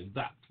 Sherry.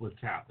 That's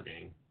what's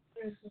happening.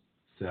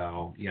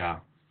 So yeah,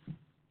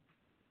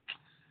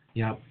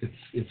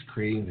 it's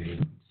crazy.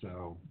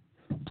 So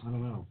I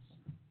don't know.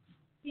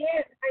 Yeah,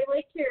 I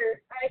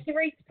he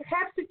writes,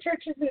 perhaps the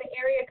churches in the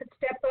area could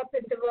step up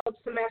and develop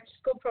some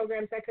after-school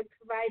programs that could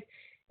provide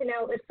an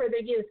outlet for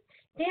their youth.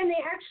 Dan,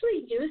 they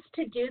actually used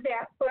to do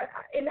that, but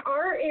in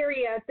our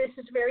area, this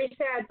is very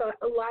sad, but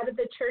a lot of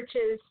the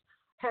churches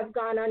have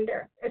gone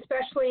under,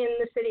 especially in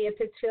the city of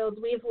Pittsfield.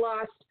 We've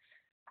lost,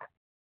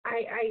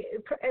 I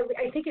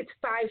think it's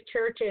 5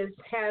 churches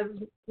have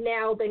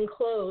now been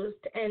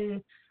closed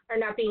and are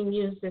not being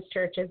used as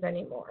churches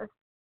anymore.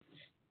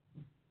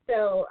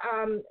 So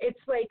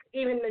it's like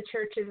even the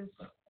churches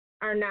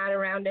are not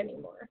around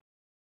anymore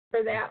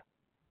for that.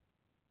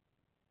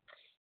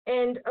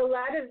 And a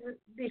lot of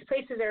these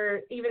places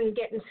are even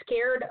getting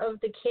scared of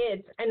the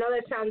kids. I know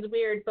that sounds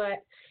weird,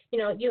 but,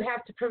 you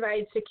have to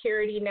provide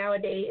security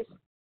nowadays.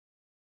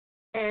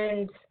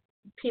 And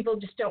people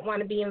just don't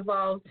want to be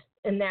involved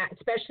in that,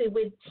 especially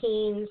with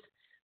teens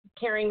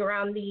carrying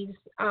around these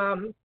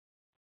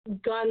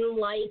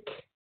gun-like,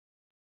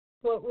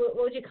 what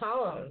would you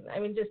call them? I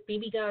mean, just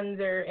BB guns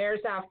or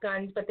airsoft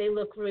guns, but they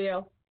look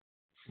real.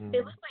 They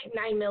look like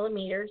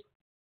 9mm.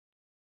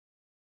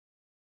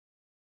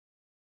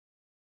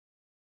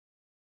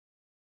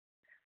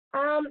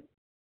 I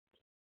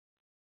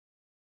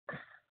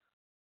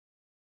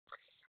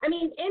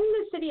mean, in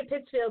the city of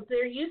Pittsfield,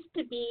 there used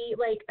to be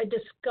like a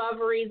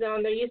discovery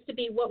zone. There used to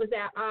be, what was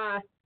that?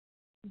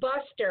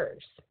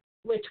 Buster's,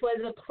 which was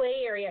a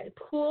play area,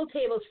 pool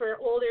tables for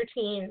older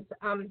teens.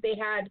 They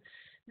had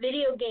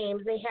video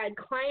games. They had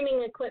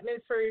climbing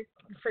equipment for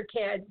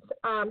kids.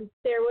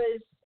 There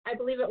was, I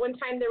believe at one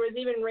time, there was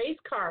even race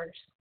cars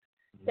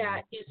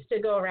that used to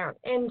go around.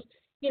 And,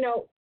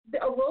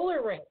 a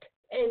roller rink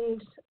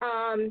and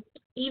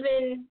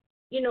even,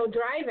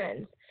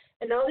 drive-ins.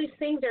 And all these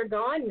things are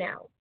gone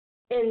now.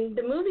 And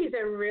the movies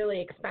are really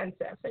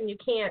expensive, and you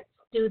can't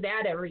do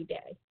that every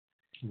day.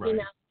 Right.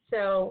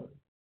 So.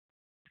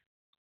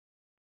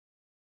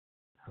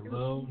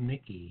 Hello,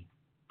 Nikki.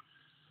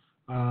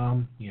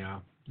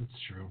 Yeah,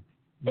 that's true.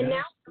 And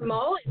now the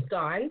mall is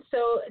gone,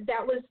 so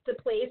that was the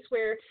place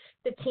where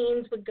the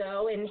teens would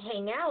go and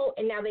hang out,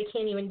 and now they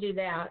can't even do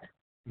that.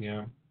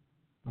 Yeah,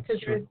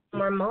 because there's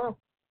more mall.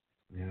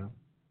 Yeah.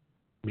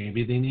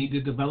 Maybe they need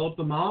to develop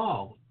the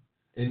mall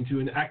into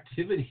an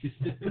activity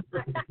center.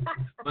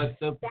 But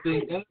the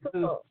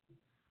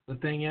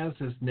thing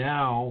is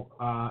now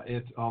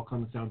it all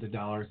comes down to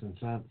dollars and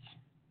cents.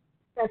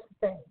 That's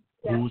the thing.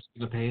 Yeah. Who's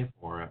going to pay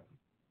for it?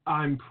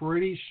 I'm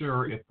pretty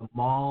sure if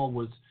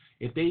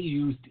they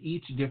used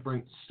each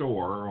different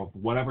store of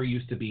whatever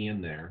used to be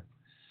in there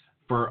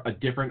for a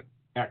different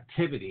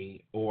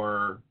activity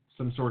or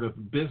some sort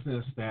of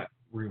business that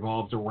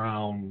revolves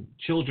around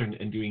children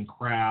and doing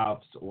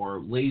crafts or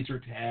laser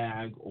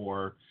tag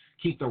or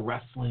keep the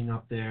wrestling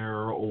up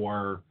there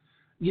or,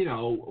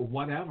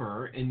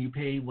 whatever, and you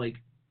pay $3,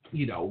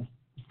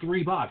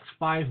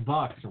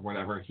 $5 or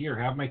whatever. Here,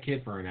 have my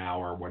kid for an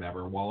hour or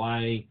whatever while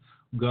I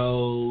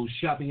go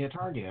shopping at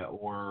Target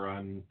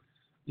or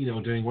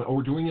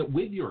doing it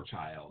with your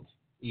child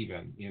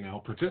even,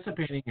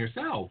 participating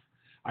yourself.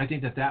 I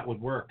think that would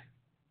work.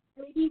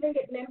 Maybe even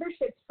get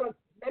memberships from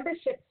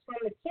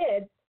the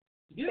kids.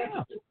 Yeah.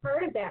 That's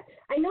part of that.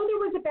 I know there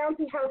was a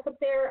bouncy house up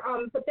there,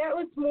 but that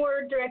was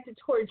more directed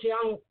towards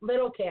young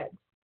little kids.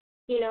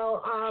 Yeah.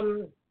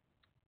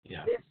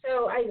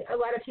 So a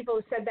lot of people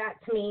have said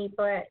that to me,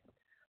 but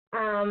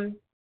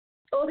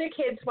older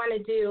kids want to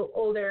do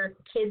older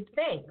kid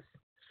things.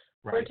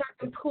 Right. We're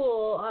talking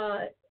pool,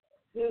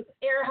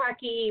 air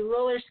hockey,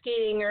 roller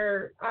skating,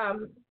 or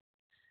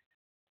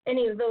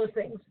any of those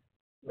things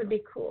would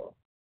be cool.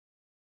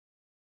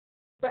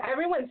 But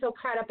everyone's so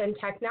caught up in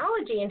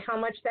technology and how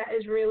much that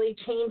is really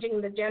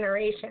changing the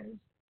generations.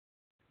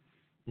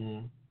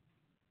 Mm.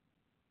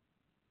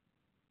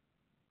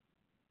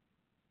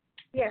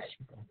 Yes.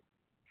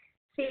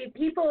 See,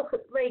 people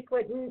like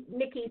what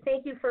Nikki,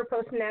 thank you for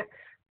posting that.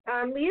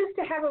 We used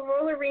to have a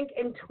roller rink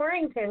in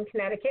Torrington,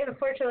 Connecticut.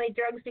 Unfortunately,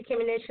 drugs became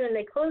an issue and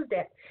they closed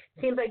it.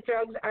 Seems like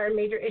drugs are a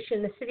major issue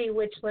in the city,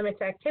 which limits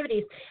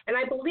activities. And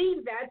I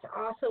believe that's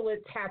also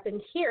what's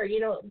happened here.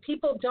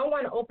 People don't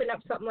want to open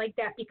up something like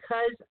that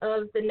because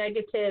of the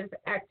negative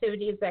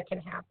activities that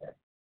can happen.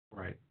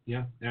 Right.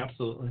 Yeah,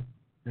 absolutely.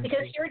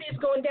 Because here it is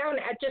going down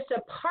at just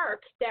a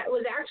park that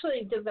was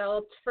actually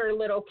developed for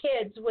little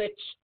kids, which,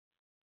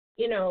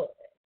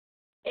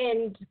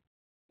 and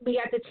we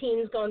got the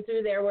teens going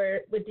through there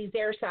with these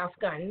airsoft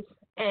guns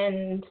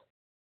and,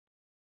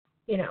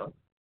 it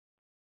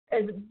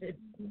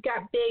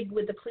got big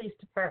with the police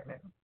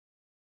department.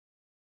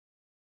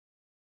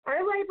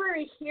 Our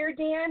library here,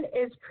 Dan,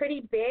 is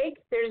pretty big.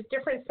 There's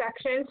different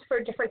sections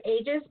for different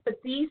ages, but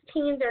these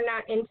teens are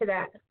not into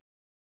that.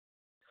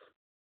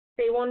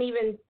 They don't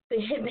even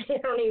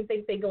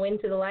think they go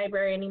into the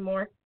library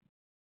anymore.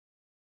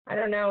 I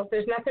don't know.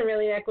 There's nothing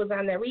really that goes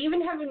on there. We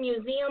even have a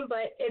museum,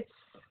 but it's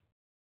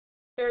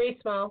very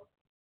small.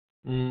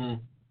 I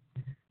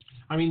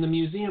mean, the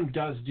museum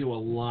does do a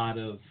lot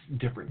of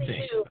different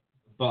things,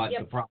 but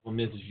the problem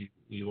is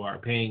you are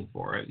paying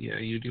for it. Yeah,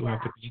 you do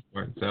have to pay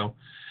for it. So,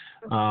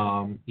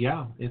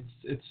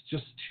 it's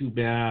just too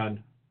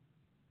bad.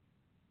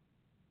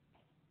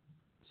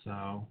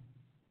 So.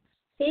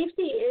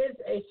 Safety is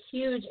a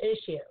huge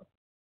issue.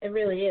 It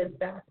really is,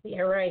 Beth.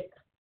 You're right.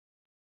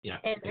 Yeah.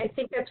 And I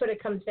think that's what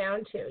it comes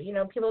down to. You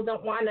know, people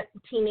don't want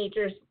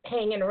teenagers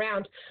hanging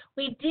around.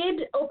 We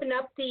did open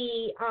up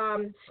the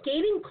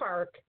skating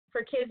park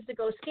for kids to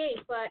go skate,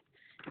 but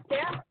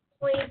that's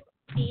only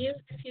be used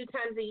a few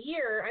times a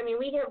year. I mean,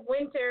 we have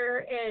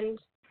winter, and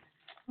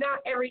not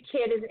every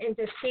kid is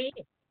into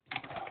skating.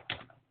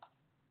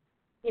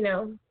 You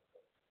know,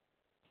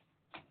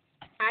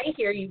 I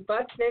hear you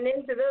busting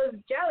into those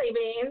jelly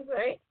beans,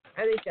 right?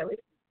 Are they jelly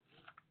beans?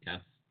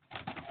 Yes.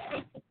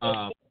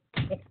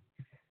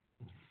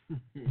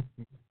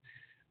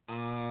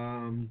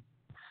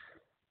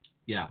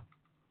 Yeah.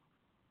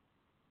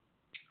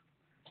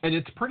 And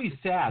it's pretty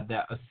sad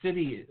that a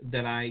city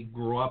that I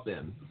grew up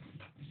in,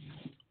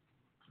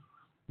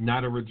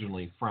 not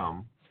originally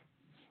from,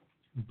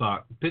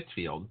 but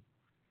Pittsfield,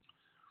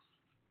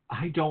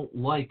 I don't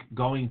like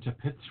going to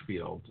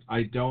Pittsfield.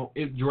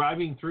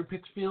 Driving through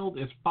Pittsfield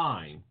is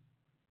fine.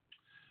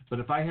 But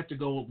if I have to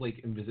go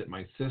and visit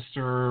my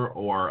sister,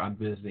 or I'm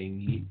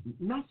visiting,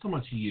 not so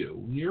much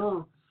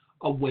you're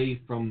away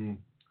from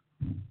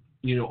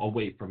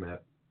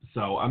it.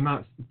 So I'm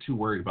not too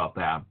worried about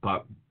that.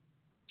 But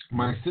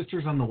my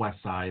sister's on the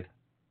west side,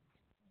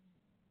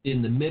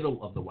 in the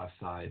middle of the west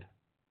side.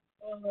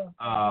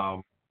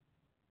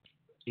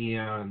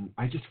 And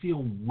I just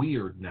feel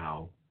weird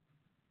now.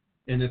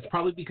 And it's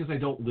probably because I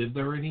don't live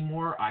there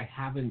anymore. I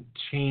haven't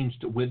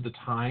changed with the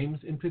times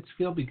in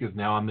Pittsfield because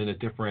now I'm in a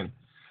different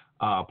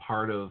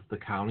part of the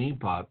county.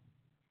 But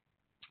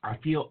I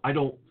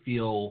don't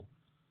feel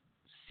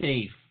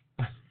safe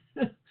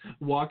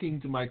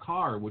walking to my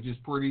car, which is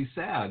pretty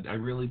sad. I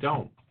really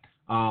don't.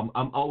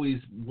 I'm always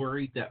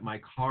worried that my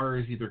car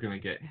is either going to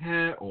get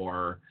hit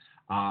or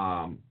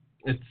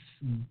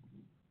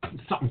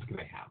something's going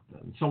to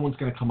happen. Someone's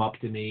going to come up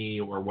to me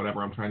or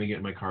whatever. I'm trying to get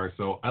in my car.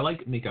 So I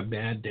make a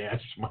mad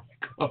dash to my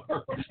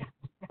car.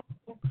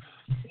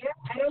 Yeah,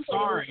 I don't.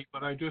 Sorry,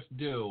 but I just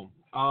do.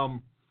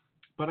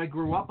 But I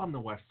grew up on the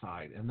west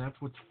side, and that's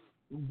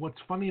what's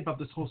funny about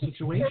this whole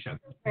situation.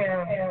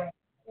 Yeah.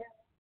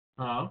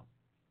 Huh?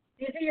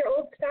 These are your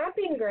old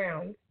stomping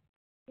grounds,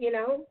 you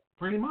know?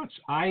 Pretty much.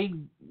 I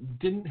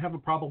didn't have a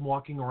problem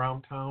walking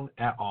around town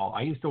at all.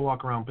 I used to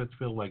walk around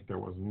Pittsfield like there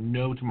was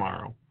no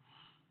tomorrow.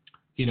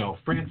 You know,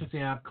 Francis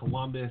Ave,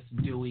 Columbus,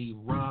 Dewey,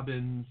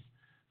 Robbins,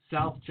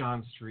 South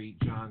John Street,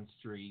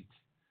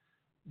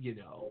 you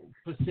know,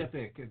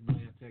 Pacific,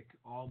 Atlantic,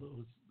 all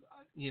those,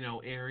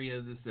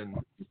 areas, and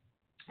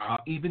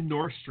even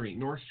North Street.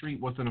 North Street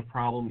wasn't a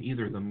problem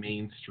either, the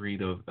main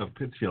street of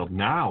Pittsfield.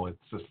 Now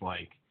it's just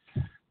like,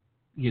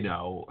 you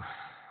know,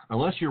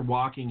 unless you're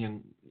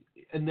walking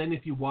and then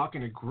if you walk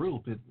in a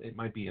group, it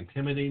might be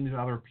intimidating to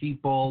other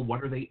people.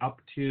 What are they up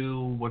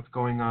to? What's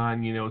going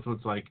on? You know, so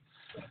it's like,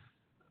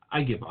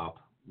 I give up.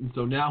 And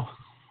so now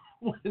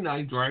when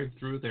I drive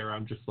through there,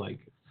 I'm just like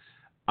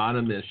on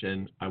a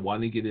mission. I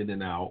want to get in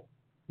and out,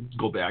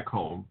 go back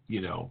home,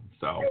 you know,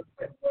 so.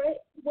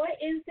 What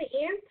is the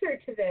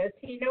answer to this?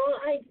 You know,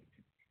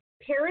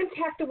 parents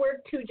have to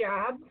work 2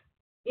 jobs,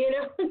 you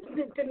know,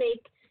 to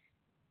make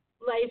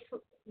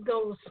life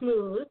go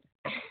smooth.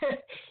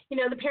 You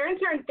know, the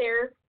parents aren't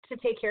there to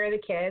take care of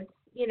the kids.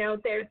 You know,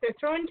 they're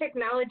throwing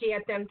technology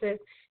at them to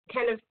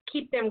kind of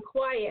keep them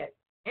quiet.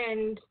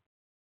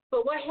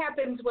 But what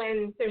happens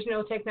when there's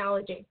no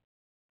technology?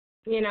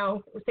 You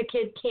know, if the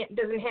kid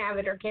doesn't have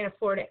it or can't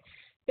afford it,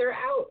 they're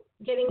out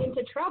getting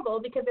into trouble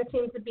because it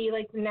seems to be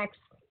like the next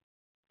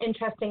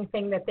interesting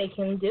thing that they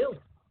can do.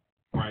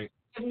 Right.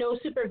 They have no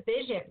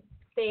supervision.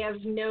 They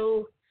have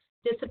no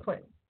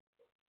discipline.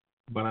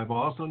 But I've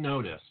also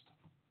noticed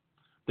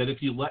that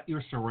if you let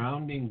your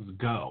surroundings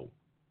go,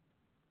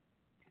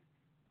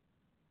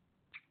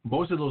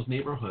 most of those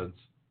neighborhoods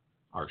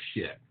are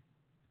shit.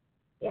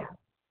 Yeah.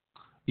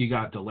 You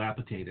got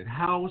dilapidated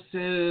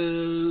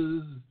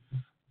houses,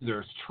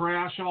 there's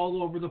trash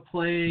all over the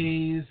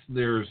place,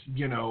 there's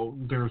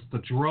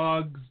the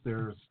drugs,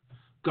 there's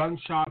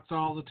gunshots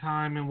all the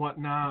time and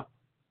whatnot.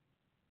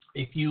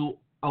 If you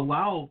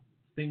allow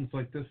things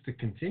like this to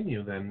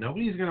continue, then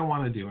nobody's going to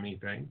want to do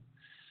anything.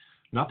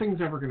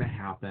 Nothing's ever going to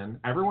happen.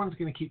 Everyone's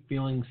going to keep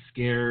feeling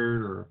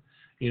scared or,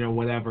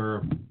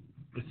 whatever.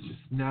 It's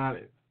just not,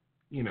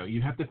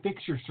 you have to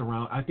fix your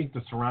I think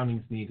the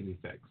surroundings need to be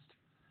fixed.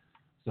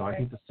 So I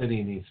think the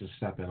city needs to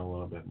step in a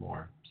little bit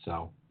more.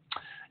 So,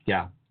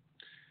 yeah.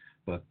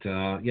 But,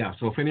 so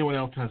if anyone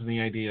else has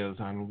any ideas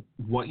on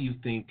what you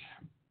think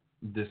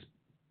this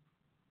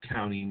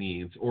county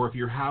needs, or if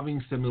you're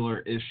having similar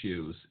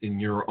issues in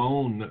your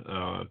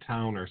own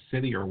town or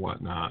city or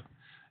whatnot,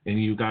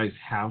 and you guys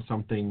have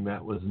something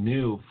that was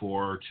new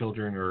for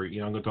children or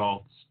young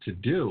adults to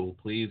do,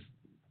 please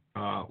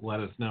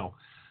let us know.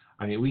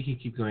 I mean, we can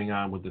keep going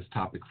on with this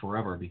topic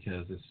forever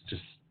because it's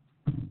just,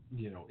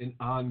 an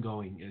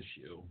ongoing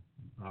issue,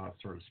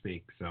 so to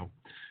speak. So,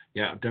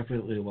 yeah,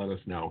 definitely let us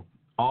know.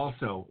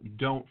 Also,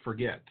 don't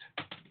forget.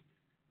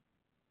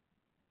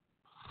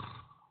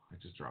 I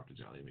just dropped a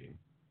jelly bean.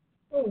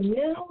 Oh,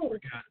 no. Don't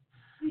forget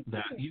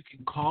that you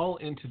can call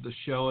into the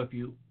show if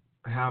you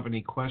have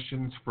any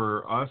questions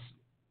for us,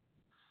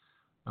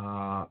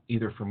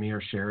 either for me or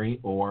Sherry,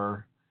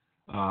 or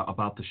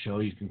about the show.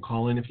 You can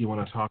call in if you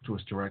want to talk to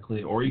us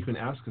directly, or you can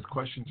ask us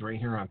questions right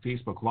here on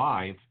Facebook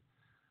Live.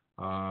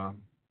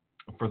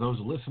 For those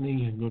listening,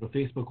 you can go to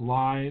Facebook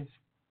Live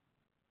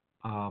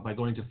by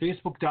going to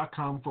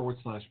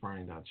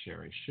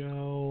facebook.com/Brian.Sherry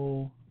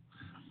Show.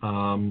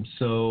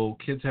 So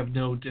kids have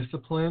no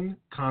discipline,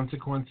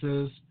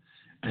 consequences,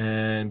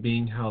 and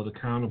being held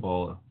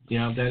accountable.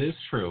 Yeah, that is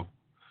true.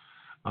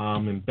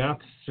 And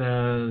Beth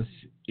says,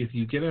 if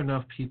you get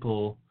enough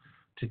people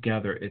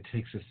together, it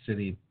takes a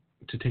city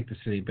to take the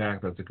city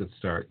back. That's a good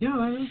start. Yeah,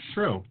 that is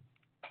true.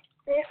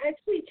 I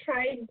actually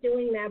tried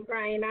doing that,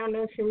 Brian. I don't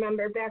know if you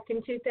remember, back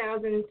in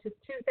 2000 to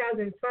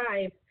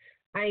 2005,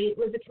 I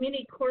was a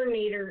community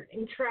coordinator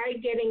and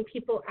tried getting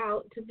people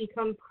out to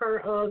become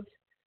part of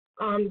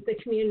the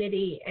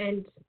community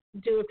and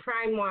do a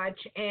crime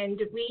watch.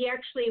 And we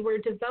actually were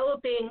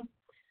developing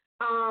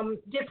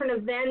different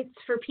events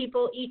for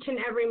people each and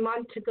every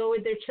month to go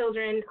with their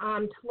children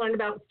to learn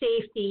about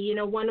safety. You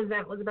know, one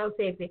event was about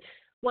safety.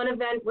 One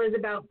event was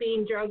about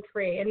being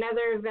drug-free.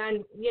 Another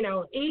event, you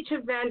know, each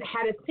event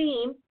had a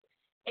theme,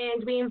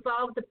 and we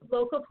involved the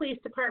local police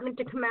department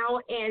to come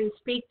out and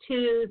speak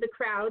to the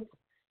crowds.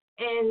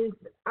 And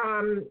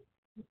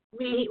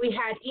we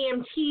had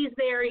EMTs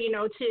there, you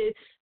know, to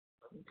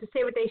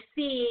say what they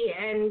see.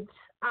 And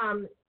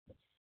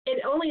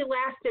it only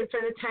lasted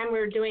for the time we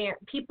were doing it.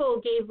 People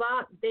gave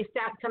up. They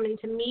stopped coming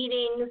to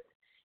meetings.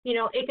 You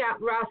know, it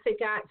got rough. It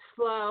got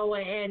slow.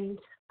 And,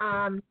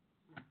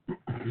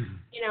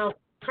 you know,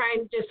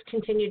 crime just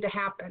continued to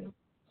happen.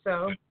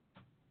 So,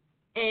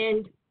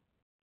 and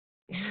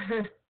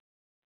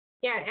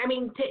yeah, I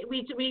mean,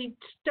 we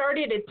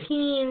started a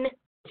teen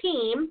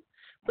team,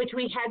 which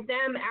we had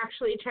them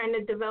actually trying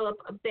to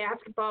develop a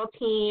basketball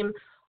team.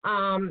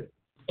 And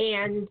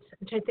I'm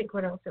trying to think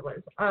what else it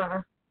was.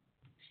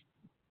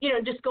 You know,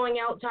 just going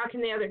out,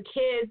 talking to the other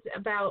kids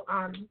about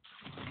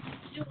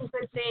doing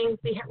good things.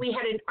 We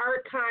had an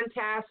art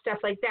contest,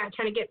 stuff like that,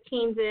 trying to get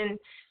teens in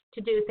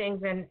to do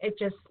things, and it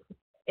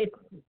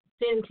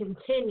didn't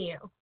continue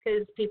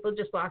because people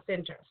just lost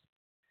interest.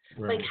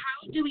 Right. Like,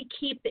 how do we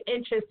keep the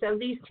interest of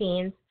these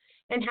teens,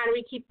 and how do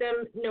we keep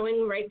them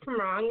knowing right from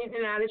wrong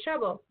and out of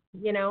trouble?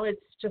 You know,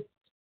 it's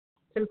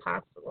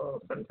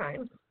impossible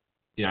sometimes.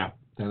 Yeah,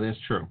 that is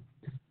true.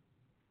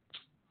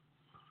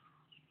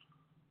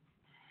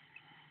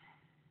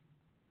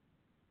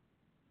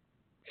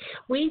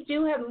 We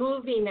do have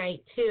movie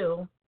night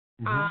too.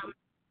 Mm-hmm.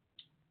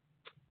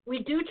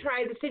 We do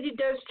try, the city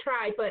does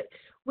try, but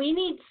we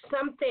need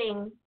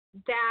something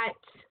that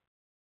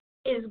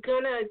is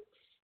going to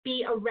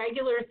be a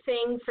regular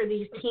thing for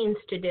these teens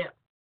to do.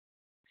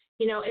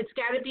 You know, it's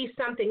got to be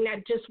something,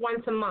 not just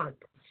once a month.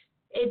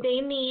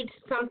 They need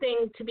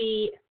something to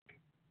be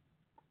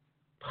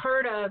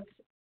part of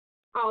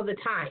all the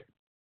time.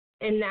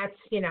 And that's,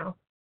 you know.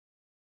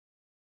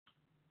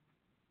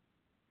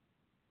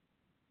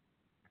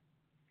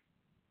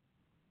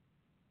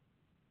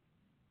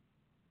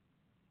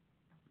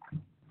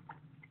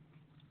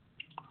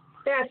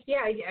 Beth,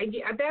 yeah,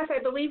 Beth, I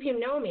believe you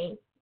know me.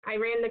 I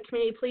ran the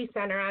community police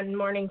center on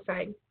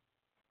Morningside,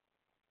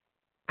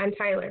 on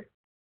Tyler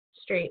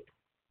Street.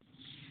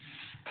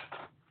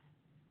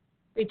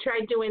 We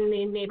tried doing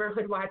the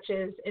neighborhood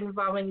watches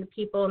involving the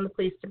people in the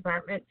police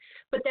department,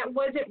 but that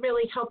wasn't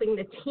really helping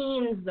the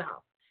teens,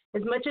 though.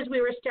 As much as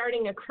we were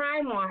starting a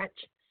crime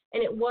watch,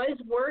 and it was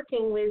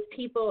working with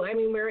people, I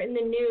mean, we were in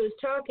the news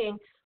talking,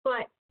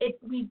 but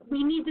we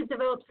need to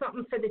develop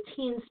something for the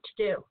teens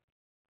to do.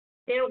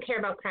 They don't care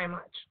about crime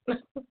watch.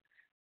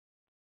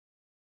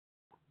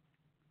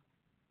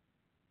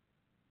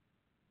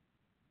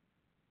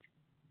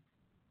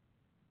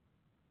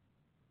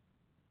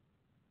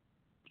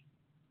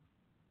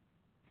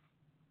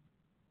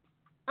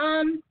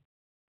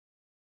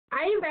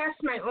 I have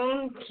asked my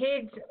own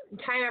kids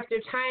time after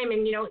time,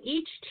 and, you know,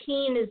 each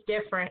teen is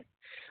different.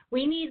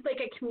 We need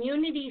like a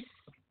community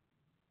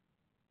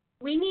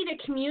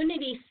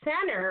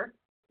center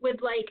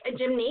with like a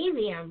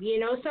gymnasium, you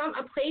know,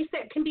 a place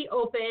that can be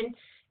open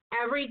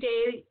every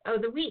day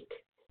of the week,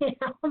 you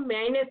know,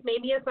 minus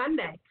maybe a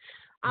Sunday.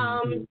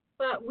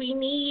 But we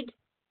need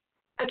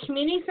a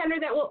community center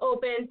that will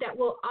open, that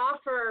will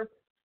offer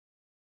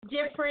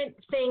different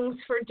things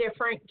for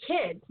different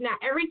kids. Not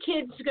every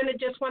kid's going to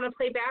just want to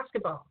play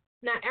basketball.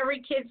 Not every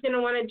kid's going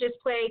to want to just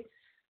play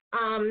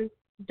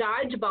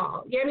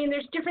dodgeball. Yeah, I mean,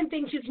 there's different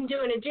things you can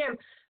do in a gym,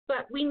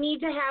 but we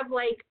need to have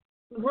like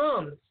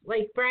rooms,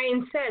 like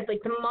Brian said,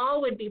 like the mall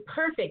would be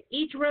perfect.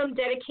 Each room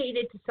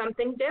dedicated to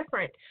something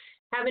different.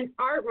 Have an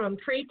art room,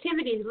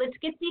 creativity. Let's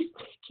get these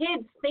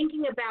kids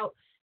thinking about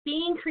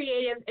being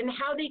creative and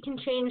how they can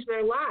change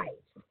their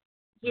lives,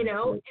 you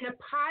know, in a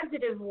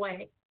positive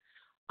way.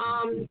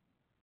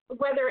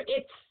 Whether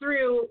it's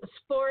through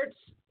sports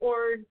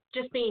or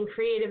just being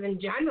creative in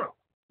general,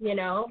 you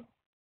know.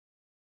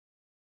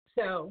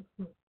 So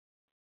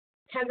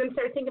have them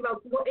start thinking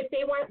about what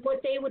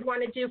they would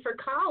want to do for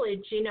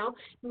college, you know.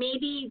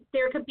 Maybe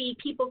there could be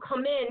people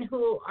come in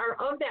who are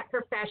of that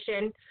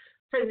profession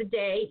for the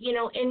day, you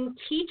know, and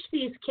teach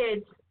these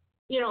kids,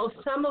 you know,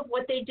 some of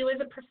what they do as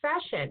a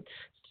profession.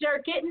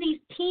 Start getting these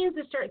teens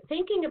to start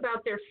thinking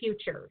about their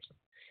futures.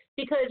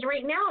 Because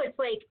right now it's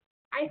like,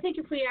 I think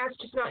if we ask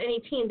just about any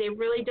teen, they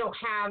really don't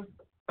have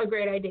a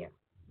great idea.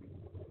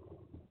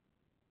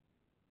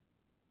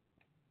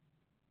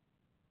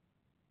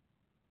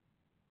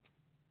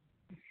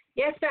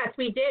 Yes, Beth,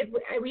 we did.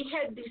 We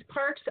had these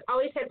parks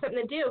always had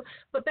something to do.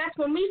 But Beth,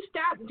 when we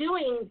stopped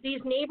doing these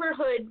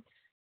neighborhood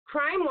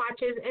crime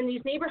watches and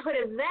these neighborhood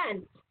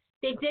events,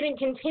 they didn't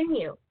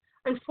continue.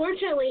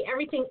 Unfortunately,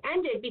 everything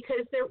ended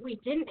because we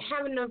didn't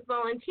have enough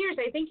volunteers.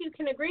 I think you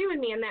can agree with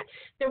me on that.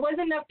 There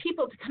wasn't enough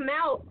people to come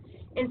out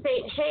and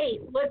say, hey,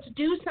 let's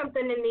do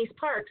something in these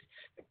parks.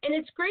 And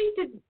it's great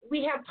that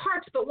we have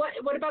parks, but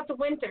what about the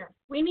winter?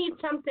 We need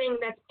something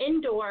that's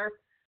indoor.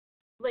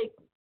 Like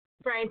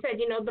Brian said,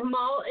 you know, the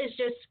mall is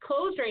just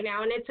closed right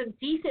now, and it's a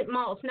decent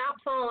mall. It's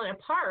not falling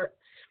apart.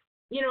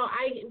 You know,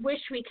 I wish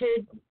we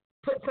could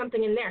put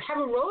something in there. Have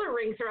a roller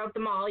rink throughout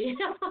the mall, you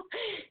know.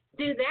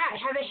 Do that.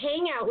 Have a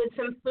hangout with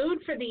some food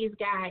for these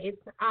guys.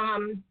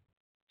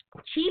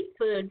 Cheap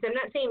foods. I'm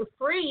not saying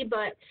free,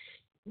 but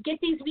get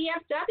these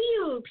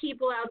VFW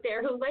people out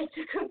there who like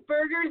to cook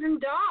burgers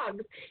and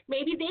dogs.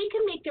 Maybe they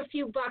can make a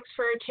few bucks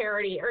for a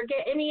charity, or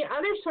get any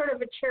other sort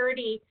of a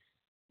charity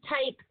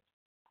type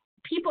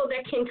people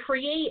that can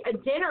create a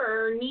dinner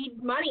or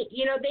need money.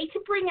 You know, they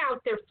could bring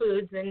out their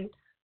foods and,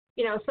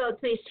 you know, sell it to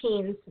these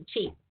teens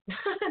cheap.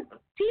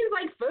 Teens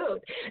like food.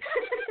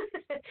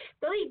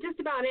 They'll eat just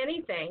about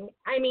anything.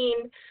 I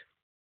mean,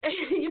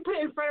 you put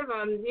it in front of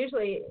them,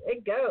 usually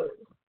it goes.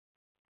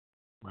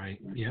 Right.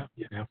 Yeah,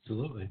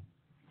 absolutely.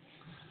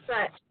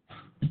 But,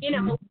 you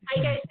know,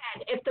 like I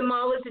said, if the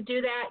mall was to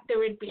do that, there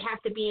would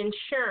have to be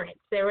insurance.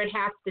 There would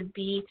have to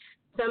be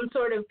some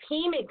sort of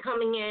payment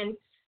coming in,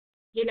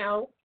 you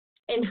know,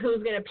 and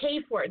who's going to pay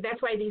for it.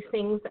 That's why these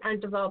things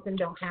aren't developed and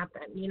don't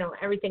happen. You know,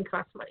 everything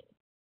costs money.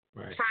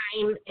 Right.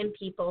 Time and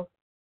people.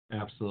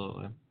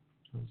 Absolutely,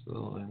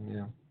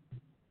 yeah.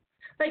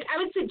 Like, I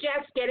would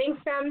suggest getting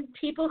some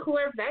people who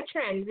are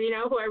veterans, you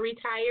know, who are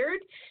retired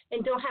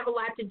and don't have a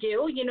lot to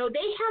do. You know, they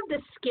have the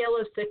skill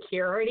of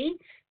security.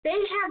 They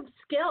have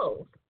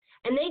skills,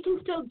 and they can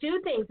still do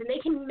things, and they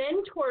can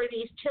mentor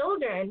these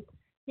children,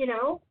 you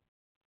know.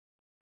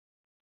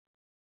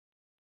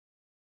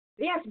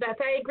 Yes, Beth,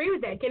 I agree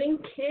with that. Getting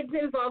kids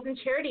involved in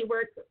charity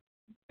work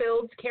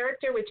builds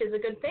character, which is a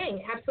good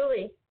thing.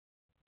 Absolutely.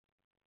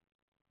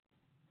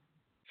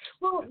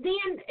 Well,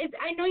 Dan,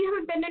 I know you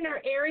haven't been in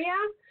our area,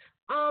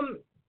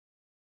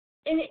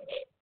 and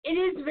it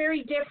is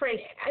very different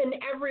in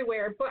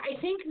everywhere, but I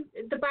think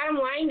the bottom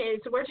line is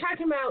we're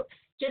talking about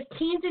just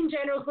teens in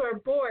general who are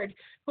bored,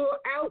 who are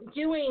out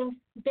doing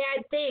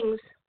bad things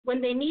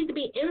when they need to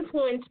be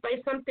influenced by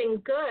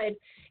something good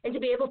and to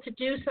be able to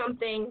do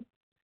something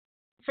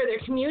for their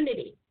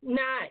community.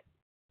 Not,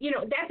 you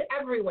know, that's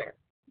everywhere.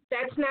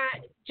 That's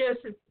not just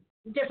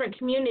different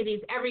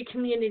communities. Every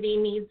community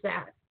needs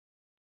that.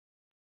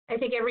 I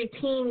think every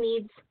teen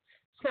needs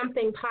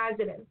something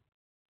positive.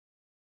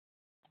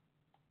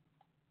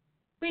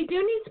 We do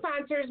need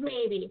sponsors,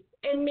 maybe.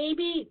 And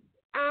maybe,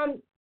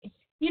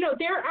 you know,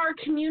 there are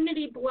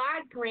community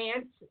block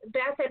grants.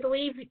 Beth, I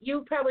believe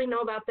you probably know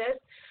about this.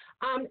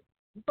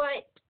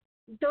 But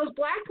those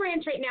block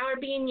grants right now are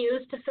being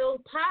used to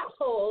fill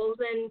potholes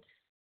and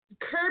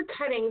curb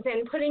cuttings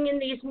and putting in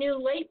these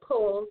new light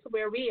poles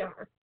where we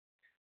are.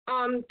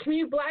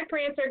 Community block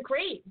grants are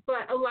great,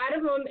 but a lot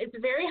of them, it's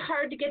very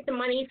hard to get the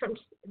money from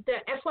the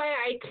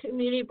FYI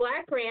community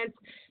block grants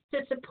to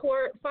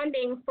support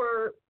funding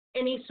for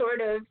any sort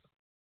of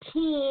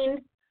teen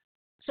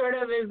sort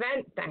of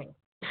event thing.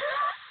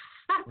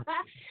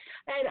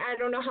 And I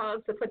don't know how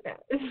else to put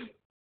that.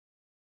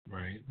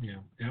 Right, yeah,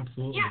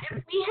 absolutely. Yeah,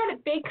 if we had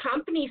a big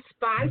company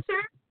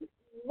sponsor,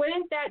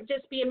 wouldn't that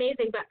just be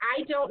amazing? But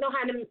I don't know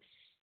how to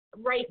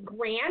write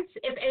grants.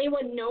 If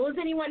anyone knows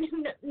anyone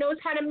who knows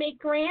how to make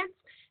grants,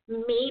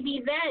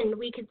 maybe then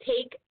we could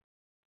take,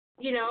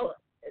 you know,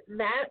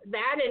 that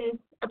and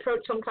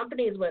approach some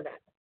companies with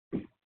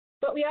it.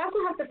 But we also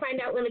have to find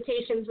out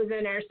limitations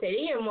within our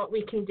city and what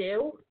we can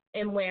do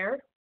and where.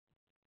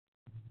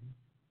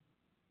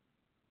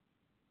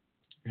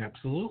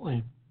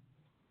 Absolutely.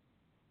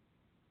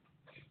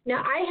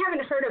 Now, I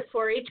haven't heard of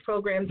 4-H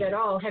programs at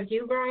all. Have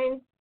you, Brian?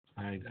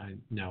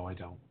 No, I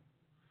don't.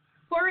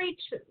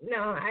 4-H,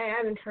 no, I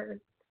haven't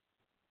heard.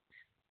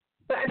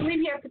 But I believe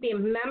you have to be a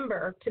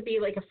member to be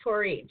like a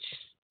 4-H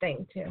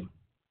thing too,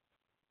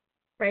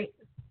 right?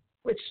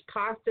 Which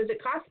does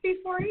it cost to be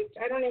 4-H?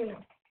 I don't even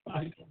know.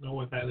 I don't know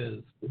what that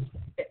is.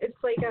 It's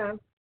like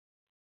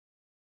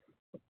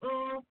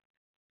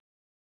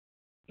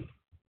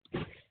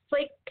it's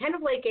like kind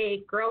of like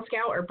a Girl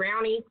Scout or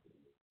Brownie,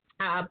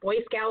 Boy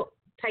Scout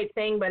type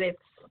thing, but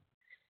it's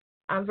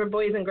for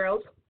boys and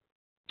girls.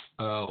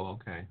 Oh,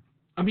 okay.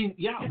 I mean,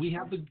 yeah, we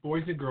have the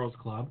Boys and Girls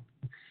Club.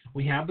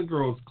 We have the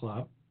Girls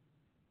Club.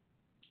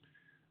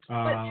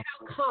 But they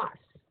don't cost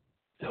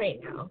right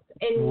now.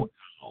 And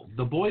Well,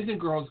 the Boys and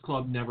Girls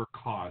Club never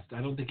cost.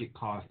 I don't think it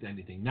cost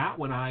anything. Not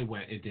when I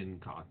went, it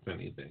didn't cost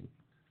anything.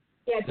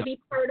 yeah, to be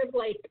part of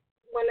like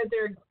one of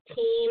their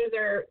teams,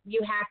 or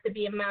you have to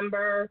be a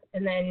member,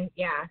 and then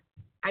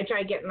I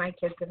try getting my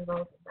kids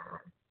involved with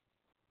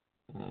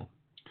that.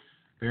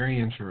 Very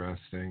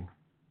interesting.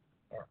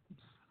 Yeah.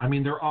 I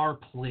mean, there are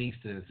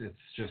places. It's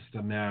just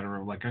a matter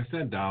of, like I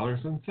said, dollars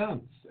and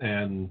cents,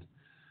 and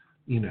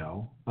we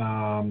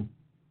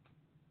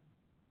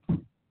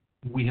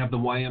have the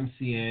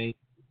YMCA.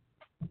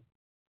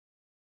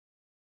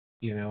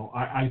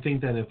 I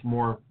think that if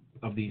more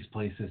of these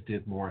places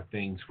did more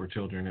things for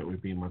children, it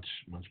would be much,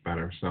 much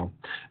better. So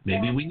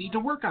maybe we need to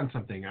work on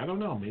something. I don't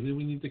know. Maybe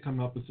we need to come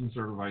up with some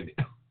sort of idea.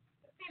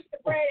 See if the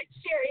Brian and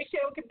Sherry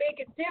show can make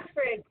a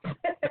difference.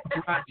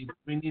 Right.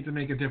 We need to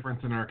make a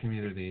difference in our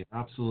community.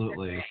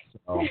 Absolutely.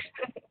 So,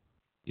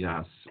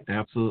 yes,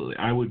 absolutely.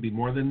 I would be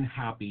more than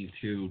happy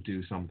to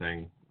do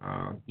something,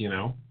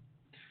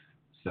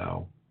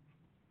 So,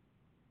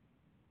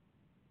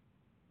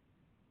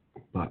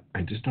 but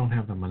I just don't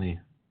have the money.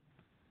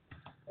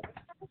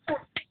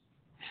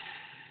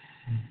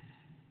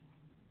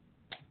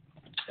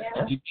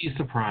 Yeah. You'd be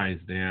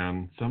surprised,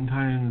 Dan.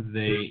 Sometimes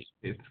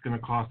it's going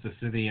to cost the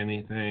city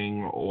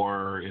anything,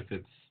 or if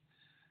it's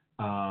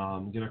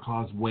going to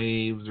cause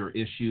waves or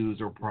issues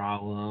or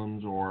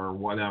problems or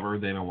whatever,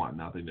 they don't want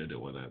nothing to do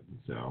with it.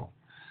 So,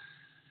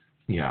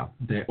 yeah,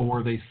 they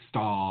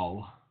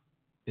stall.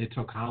 It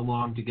took how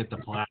long to get the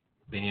plastic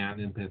ban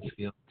in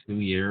Pittsfield? 2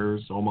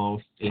 years,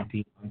 almost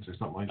 18 months or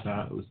something like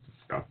that. It was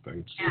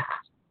disgusting. Yeah.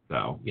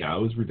 So, yeah, it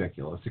was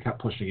ridiculous. They kept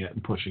pushing it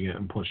and pushing it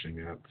and pushing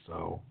it.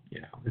 So,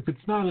 yeah, if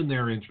it's not in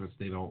their interest,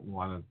 they don't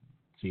want to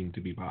seem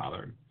to be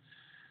bothered.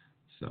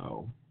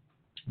 So,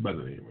 but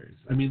anyways,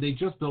 I mean, they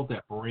just built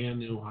that brand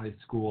new high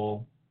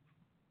school.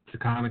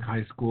 Taconic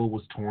High School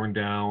was torn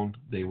down.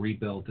 They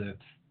rebuilt it.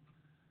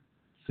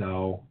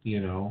 So,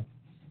 I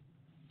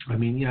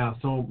mean, yeah,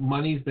 so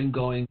money's been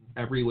going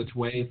every which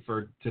way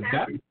to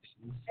better things.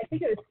 I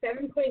think it was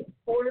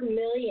 $7.4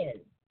 million.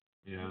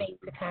 Yeah. Make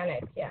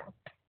Taconic, yeah.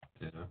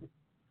 Yeah.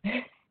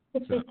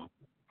 So.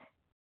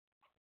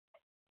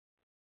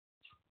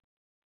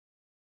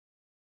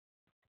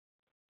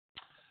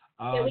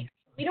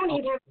 We don't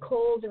even have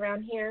Kohl's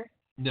around here.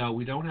 No,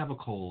 we don't have a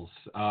Kohl's.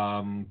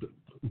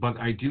 But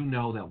I do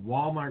know that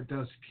Walmart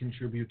does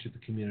contribute to the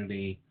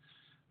community.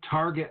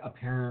 Target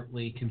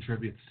apparently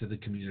contributes to the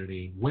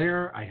community.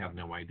 Where? I have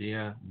no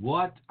idea.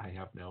 What? I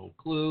have no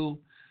clue.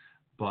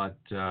 But,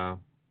 yeah.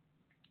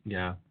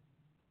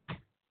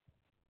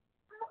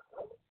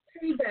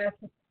 Pretty bad.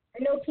 I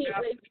know Pete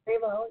Lake very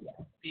well,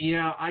 yeah.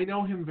 Yeah, I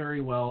know him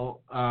very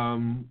well.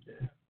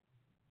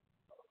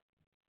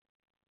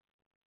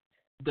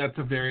 That's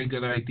a very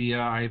good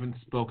idea. I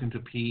haven't spoken to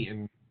Pete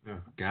in,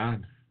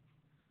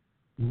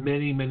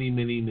 many, many,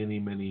 many, many,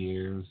 many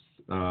years.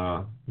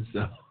 Yeah,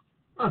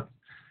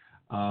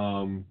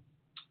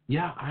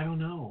 I don't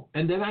know.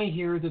 And then I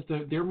hear that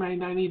there might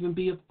not even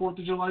be a 4th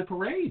of July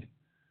parade.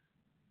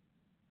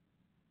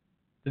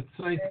 It's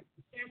like,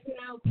 there's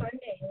no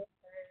funding.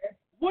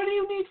 What do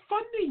you need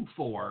funding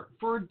for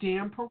a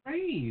damn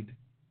parade?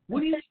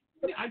 What do you?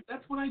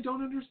 That's what I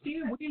don't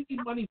understand. What do you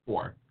need money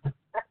for?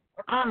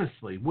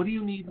 Honestly, what do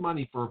you need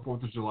money for a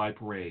 4th of July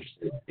parade?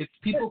 It's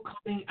people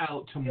coming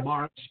out to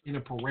march in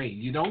a parade.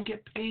 You don't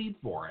get paid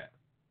for it.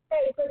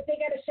 Right, but they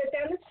got to shut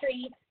down the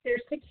streets.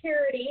 There's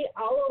security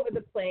all over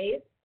the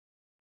place.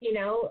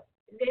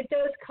 It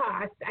does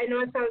cost. I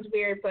know it sounds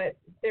weird, but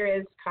there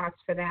is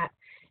cost for that.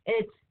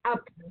 And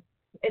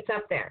it's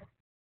up there.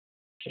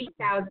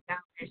 $80,000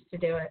 to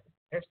do it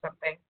or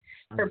something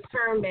for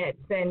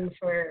permits and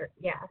for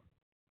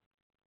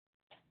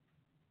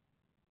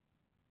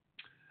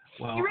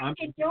Well, you're right.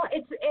 It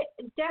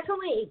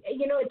definitely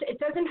it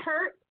doesn't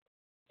hurt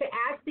to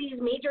ask these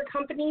major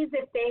companies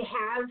if they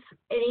have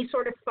any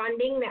sort of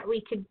funding that we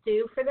could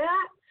do for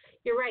that.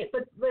 You're right,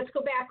 but let's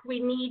go back.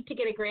 We need to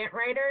get a grant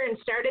writer and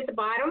start at the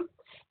bottom.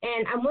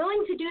 And I'm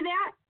willing to do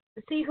that.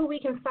 See who we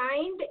can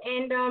find,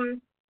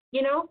 and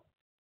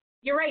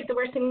you're right. The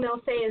worst thing they'll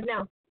say is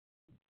no.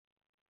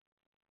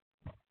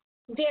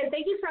 Dan,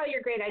 thank you for all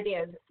your great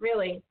ideas.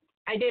 Really,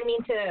 I didn't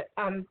mean to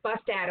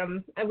bust at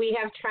them. We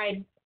have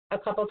tried a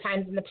couple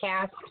times in the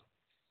past,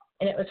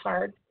 and it was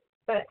hard.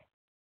 But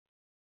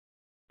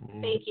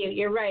thank you.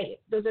 You're right.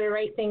 Those are the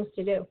right things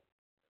to do.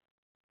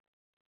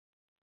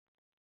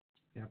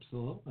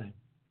 Absolutely.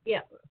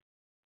 Yeah.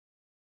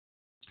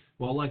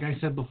 Well, like I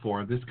said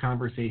before, this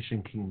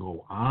conversation can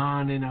go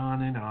on and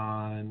on and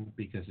on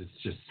because it's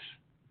just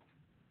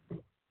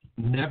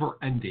never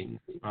ending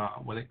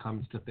when it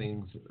comes to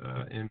things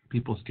in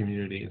people's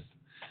communities.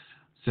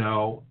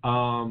 So,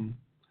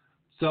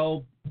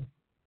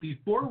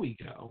 before we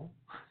go,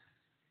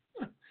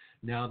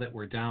 now that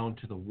we're down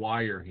to the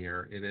wire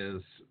here, it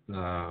is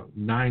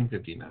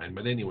 9:59.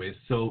 But anyways,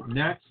 so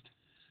next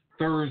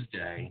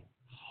Thursday,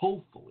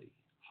 hopefully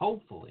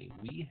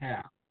we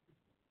have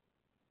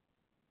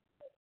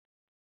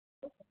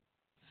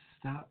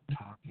stop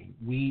talking.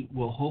 We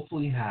will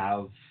hopefully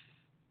have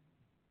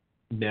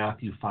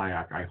Matthew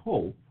Fyack, I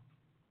hope,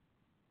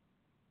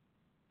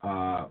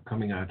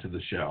 coming onto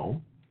the show,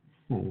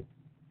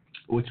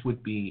 which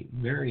would be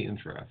very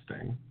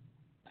interesting,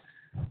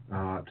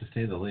 to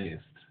say the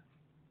least.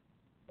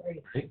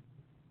 Right?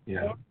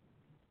 Yeah.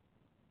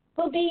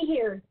 He'll be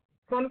here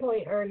some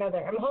point or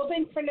another. I'm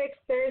hoping for next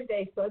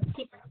Thursday, so let's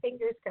keep our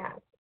fingers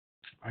crossed.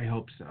 I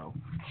hope so.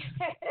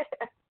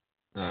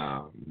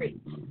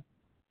 Great.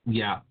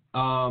 Yeah.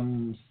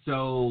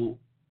 So,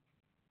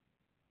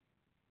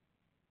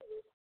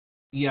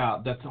 yeah,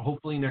 that's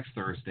hopefully next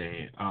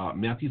Thursday.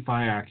 Matthew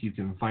Fyack, you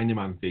can find him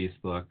on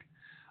Facebook.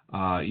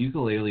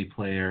 Ukulele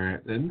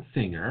player and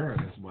singer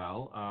as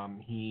well.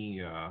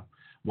 He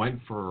went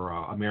for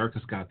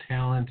America's Got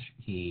Talent.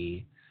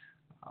 He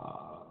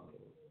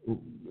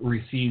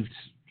received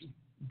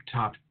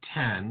top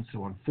 10,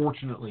 so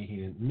unfortunately he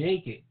didn't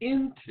make it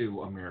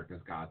into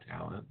America's Got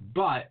Talent,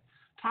 but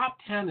top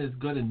 10 is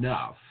good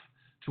enough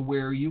to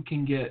where you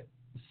can get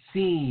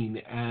seen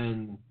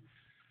and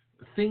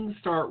things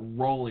start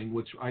rolling,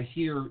 which I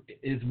hear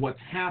is what's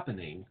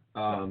happening.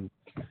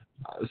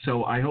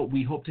 So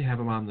we hope to have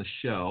him on the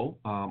show.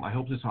 I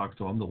hope to talk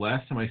to him. The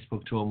last time I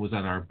spoke to him was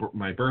on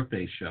my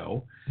birthday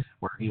show,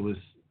 where he was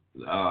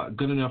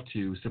good enough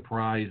to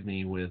surprise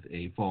me with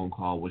a phone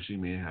call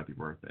wishing me a happy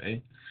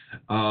birthday.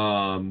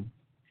 For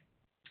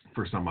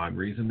some odd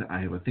reason, I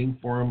have a thing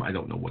for him. I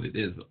don't know what it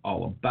is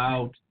all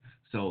about.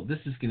 So this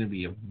is going to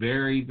be a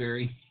very,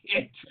 very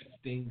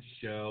interesting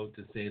show,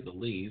 to say the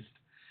least.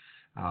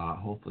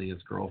 Hopefully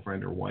his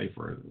girlfriend or wife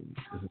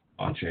isn't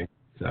watching.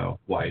 So,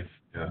 wife,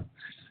 yeah.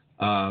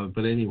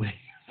 But anyway,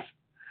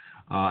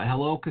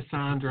 hello,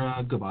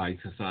 Cassandra. Goodbye,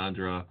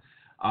 Cassandra.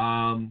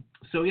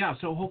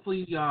 So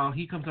hopefully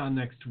he comes on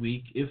next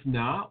week. If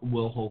not,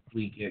 we'll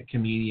hopefully get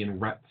comedian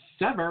Rhett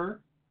Sever,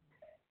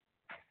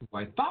 who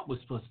I thought was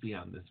supposed to be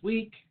on this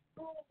week,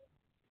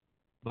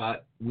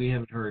 but we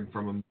haven't heard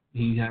from him.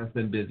 He has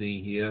been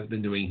busy. He has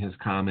been doing his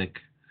comic,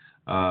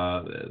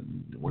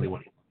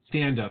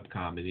 stand-up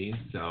comedy,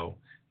 so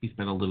he's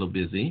been a little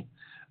busy.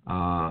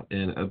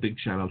 And a big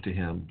shout out to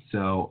him.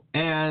 So,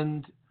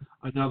 and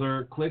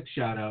another quick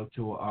shout out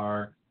to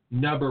our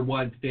number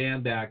one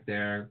fan back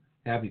there.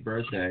 Happy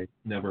birthday,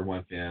 number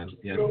one fan.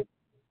 Yeah.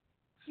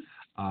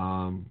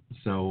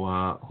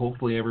 So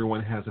hopefully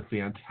everyone has a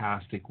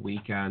fantastic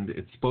weekend.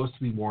 It's supposed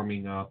to be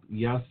warming up.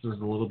 Yes, there's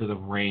a little bit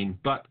of rain,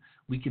 but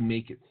we can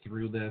make it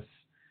through this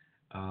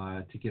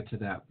to get to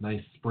that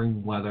nice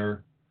spring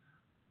weather.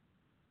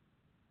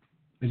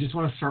 I just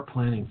want to start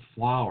planting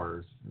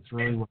flowers. That's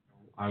really what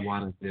I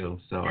want to do.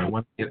 So I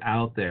want to get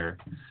out there.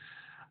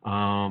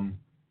 Dan,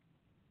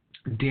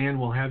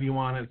 we'll have you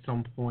on at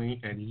some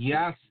point. And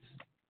yes,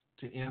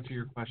 to answer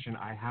your question,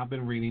 I have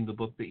been reading the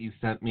book that you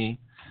sent me.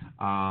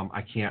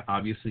 I can't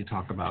obviously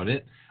talk about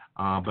it,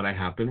 but I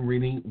have been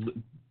reading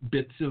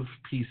bits of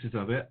pieces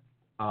of it.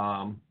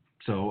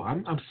 So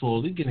I'm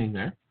slowly getting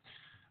there.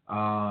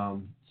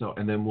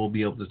 And then we'll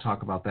be able to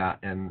talk about that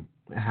and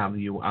have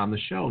you on the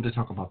show to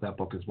talk about that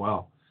book as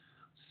well.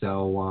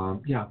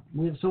 So we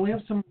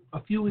have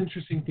a few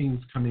interesting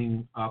things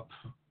coming up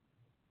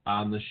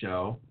on the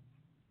show.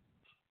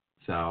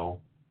 So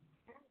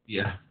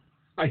yeah,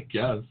 I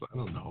guess, I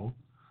don't know.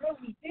 No,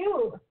 we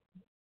do.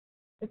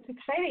 It's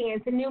exciting.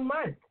 It's a new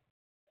month.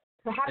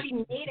 So happy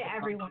May to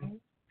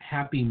everyone.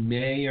 Happy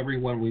May,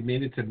 everyone. We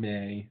made it to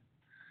May.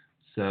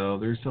 So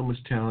there's so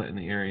much talent in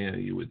the area,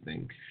 you would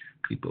think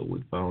people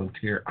would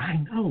volunteer. I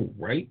know,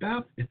 right,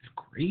 Beth? It's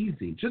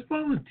crazy. Just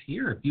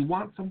volunteer. If you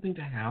want something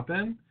to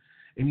happen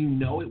and you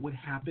know it would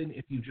happen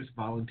if you just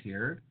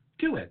volunteered,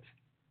 do it.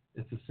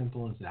 It's as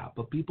simple as that.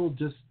 But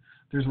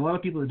there's a lot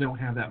of people that don't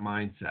have that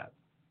mindset.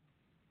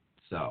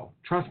 So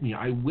trust me,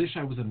 I wish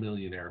I was a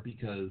millionaire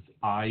because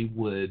I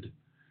would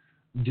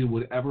do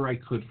whatever I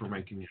could for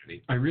my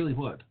community. I really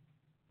would.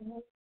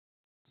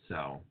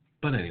 So,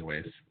 but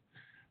anyways,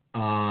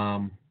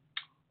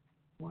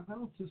 what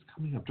else is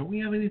coming up? Don't we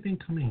have anything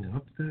coming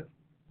up that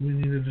we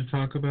needed to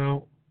talk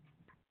about?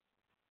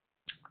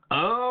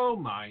 Oh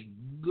my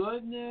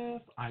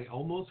goodness, I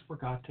almost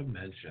forgot to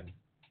mention.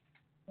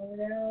 Oh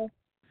no.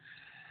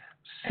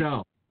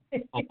 So,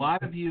 a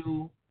lot of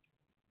you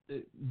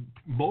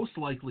most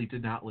likely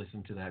did not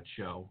listen to that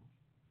show.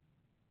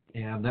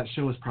 And that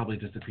show has probably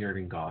disappeared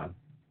and gone.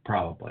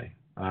 Probably.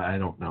 I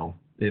don't know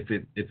if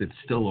it's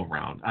still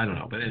around. I don't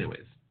know. But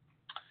anyways,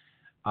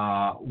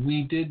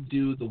 we did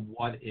do the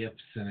what if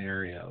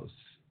scenarios.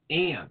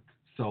 And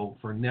so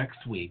for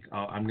next week,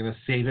 I'm going to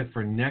save it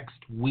for next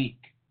week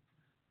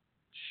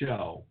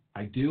show.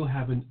 I do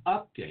have an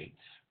update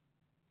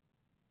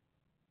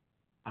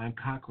on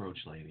Cockroach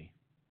Lady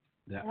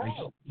that I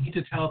need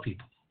to tell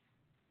people.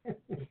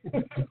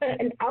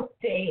 An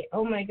update.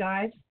 Oh my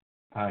gosh.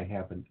 I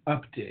have an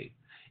update.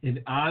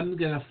 And I'm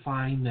going to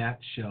find that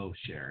show,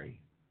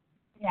 Sherry.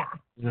 Yeah.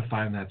 I'm going to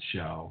find that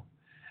show.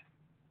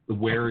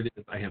 Where it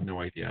is, I have no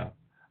idea.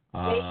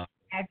 Way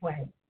back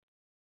when.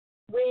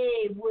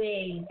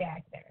 Way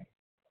back there.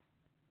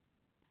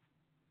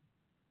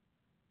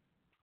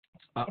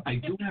 I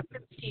do have.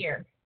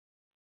 Here.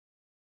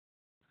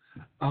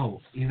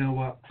 Oh, you know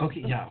what?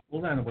 Okay, yeah.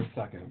 Hold on 1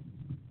 second.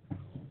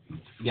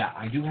 Yeah,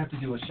 I do have to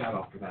do a shout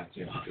out for that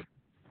too.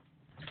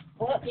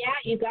 Well, yeah,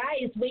 you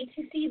guys, wait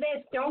to see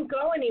this. Don't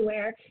go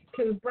anywhere,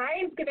 because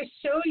Brian's going to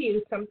show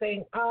you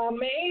something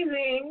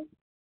amazing.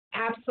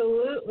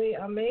 Absolutely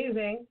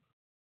amazing.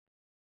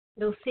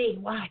 You'll see.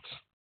 Watch.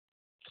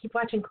 Keep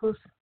watching close.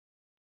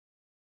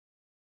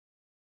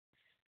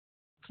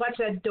 Watch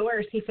that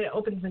door, see if it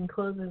opens and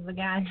closes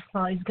again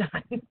while he's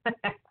gone.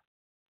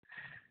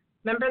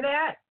 Remember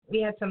that?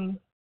 We had some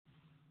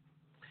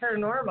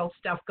paranormal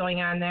stuff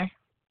going on there.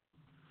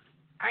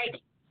 All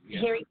right,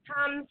 Here he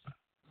comes.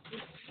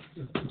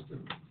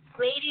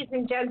 Ladies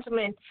and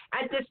gentlemen,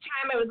 at this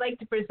time I would like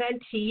to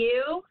present to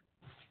you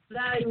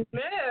the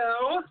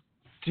new...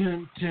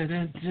 Dun, dun,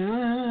 dun,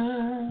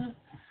 dun.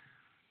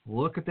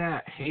 Look at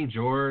that. Hey,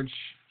 George.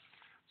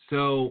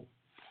 So,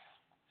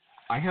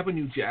 I have a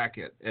new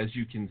jacket, as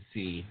you can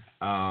see.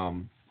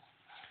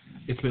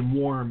 It's been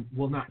warm.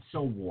 Well, not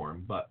so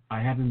warm, but I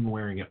haven't been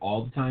wearing it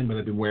all the time, but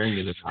I've been wearing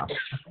it enough.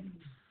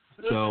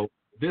 So,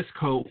 this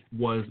coat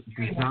was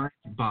designed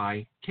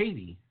by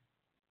Katie.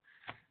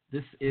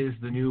 This is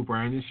the new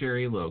Brian and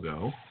Sherry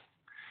logo,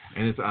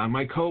 and it's on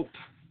my coat.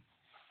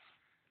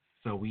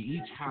 So we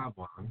each have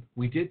one.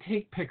 We did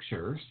take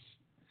pictures.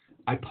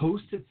 I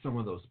posted some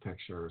of those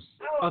pictures.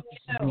 Oh, of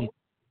just no. me.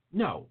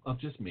 No, of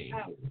just me.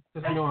 Oh.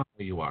 Because I know how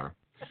you are.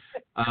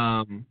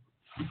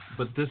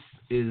 But this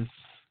is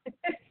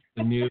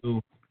the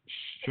new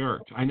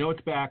shirt. I know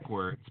it's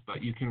backwards,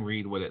 but you can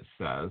read what it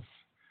says.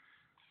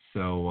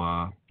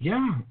 So,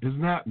 yeah,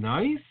 isn't that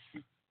nice?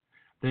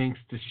 Thanks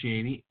to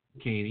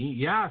Katie.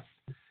 Yes,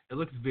 it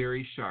looks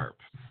very sharp.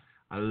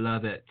 I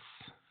love it.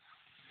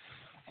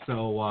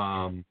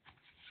 So,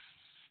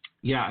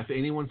 yeah, if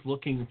anyone's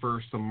looking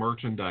for some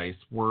merchandise,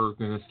 we're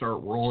going to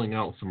start rolling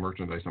out some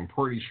merchandise. I'm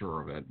pretty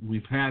sure of it.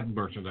 We've had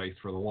merchandise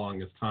for the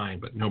longest time,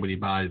 but nobody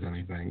buys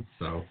anything.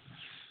 So,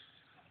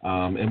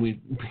 and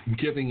we've been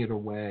giving it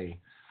away.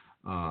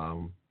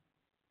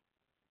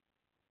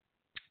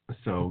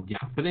 So, yeah.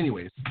 But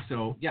anyways,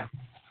 so, yeah.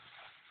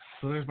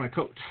 So there's my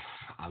coat.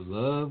 I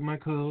love my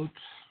coat.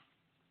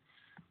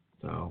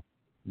 So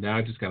now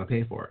I just got to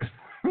pay for it.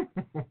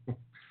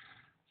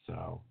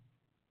 So,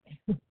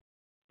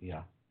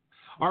 yeah.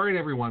 All right,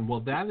 everyone.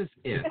 Well, that is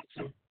it.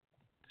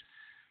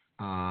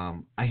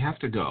 I have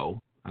to go.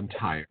 I'm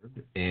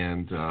tired,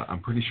 and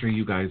I'm pretty sure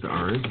you guys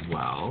are as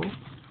well.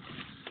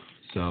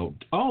 So,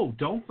 oh,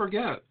 don't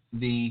forget,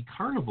 the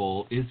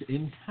carnival is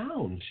in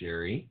town,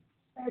 Sherry.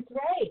 That's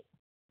right.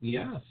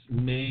 Yes,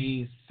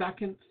 May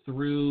 2nd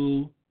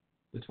through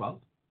the 12th,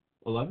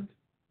 11th,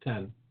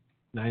 10,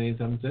 9, 8,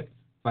 7, 6,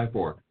 5,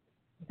 4.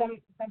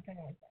 Something like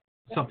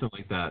that. Something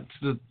like that.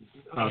 The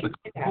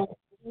carnival,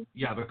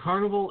 the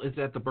carnival is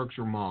at the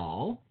Berkshire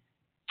Mall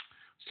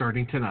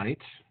starting tonight,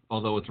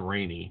 although it's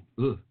rainy.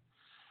 Ugh.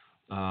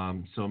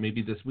 So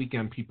maybe this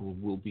weekend people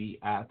will be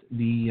at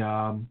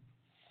the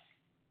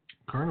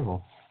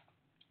carnival.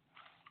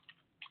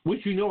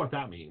 Which you know what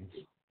that means.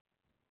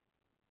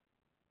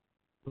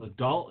 The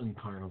Dalton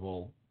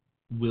Carnival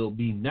will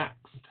be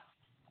next.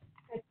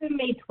 It's in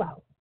May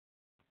 12th.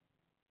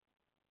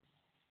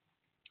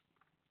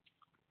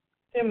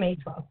 It's in May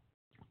 12th.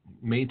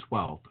 May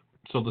 12th.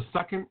 So the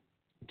 2nd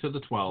to the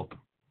 12th,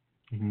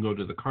 you can go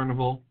to the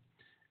carnival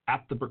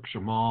at the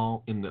Berkshire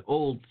Mall in the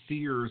old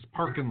Sears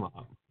parking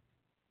lot.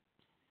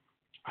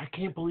 I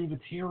can't believe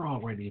it's here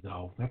already,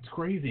 though. That's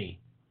crazy.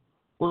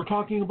 We're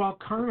talking about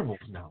carnivals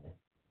now.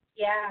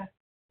 Yeah,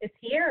 it's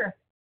here.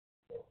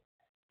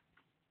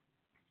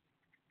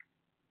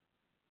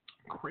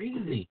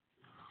 Crazy.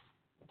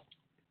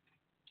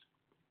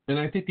 And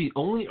I think the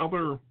only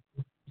other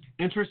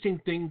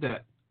interesting thing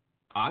that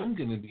I'm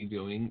going to be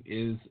doing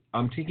is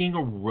I'm taking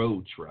a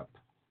road trip.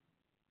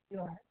 You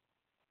are.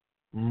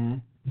 Mm-hmm.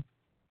 Where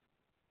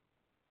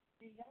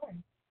are you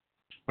going?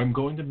 I'm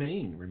going to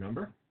Maine,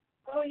 remember?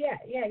 Oh, yeah.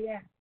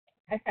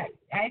 I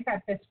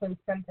thought this was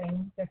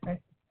something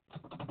different.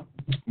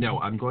 No,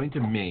 I'm going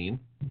to Maine.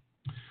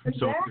 What's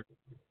So, that?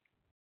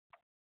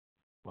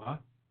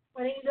 what?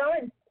 When are you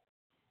going?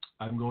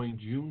 I'm going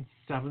June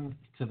 7th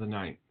to the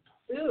 9th.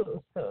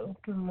 Ooh, so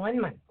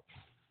 1 month.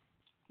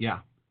 Yeah.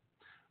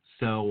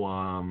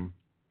 So,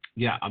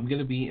 yeah, I'm going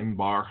to be in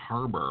Bar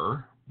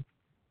Harbor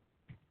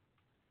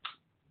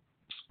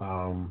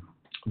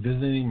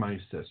visiting my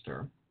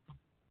sister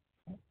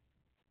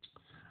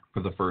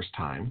for the first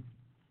time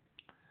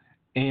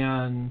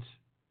and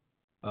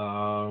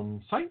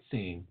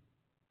sightseeing,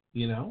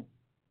 you know.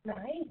 Nice.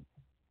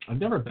 I've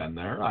never been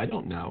there. I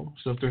don't know.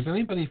 So if there's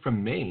anybody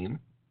from Maine,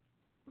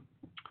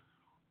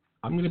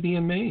 I'm going to be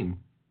in Maine.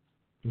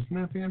 Isn't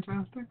that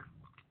fantastic?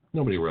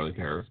 Nobody really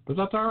cares, but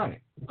that's all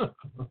right.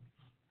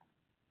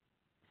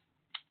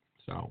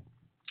 So,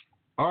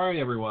 all right,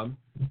 everyone.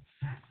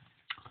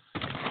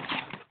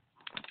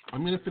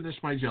 I'm going to finish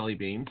my jelly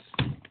beans,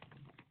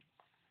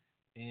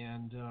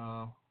 and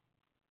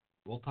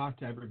we'll talk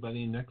to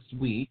everybody next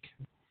week.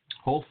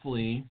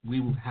 Hopefully,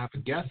 we will have a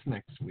guest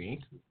next week.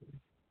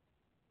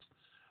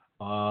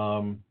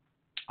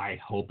 I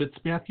hope it's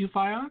Matthew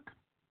Fyock.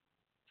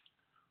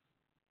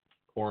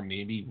 Or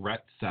maybe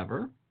Rhett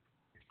Sever.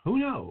 Who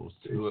knows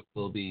who it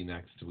will be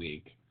next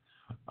week.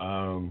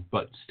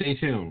 But stay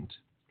tuned.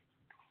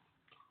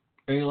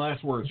 Any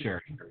last words,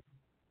 Sherry?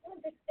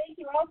 Just thank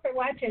you all for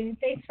watching.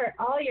 Thanks for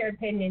all your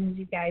opinions,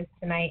 you guys,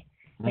 tonight.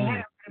 We had a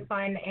lot of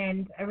fun,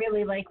 and I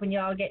really like when you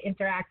all get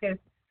interactive.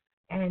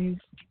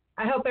 And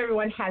I hope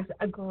everyone has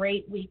a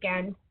great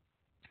weekend.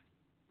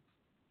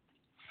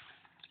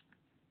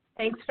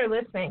 Thanks for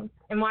listening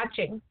and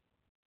watching.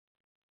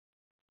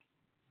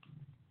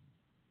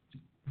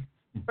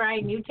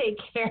 Brian, you take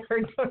care.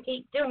 Don't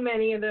eat too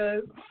many of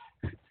those.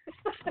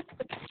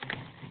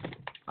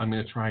 I'm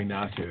going to try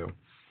not to.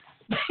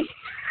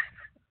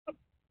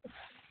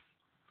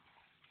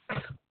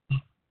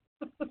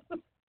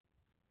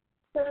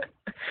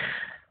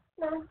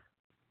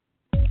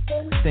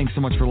 Thanks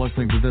so much for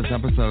listening to this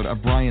episode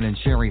of Brian and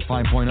Sherry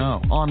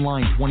 5.0.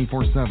 Online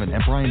 24/7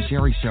 at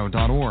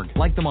briansherryshow.org.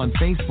 Like them on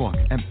Facebook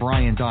at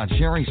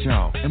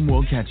brian.sherryshow. And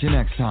we'll catch you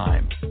next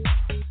time.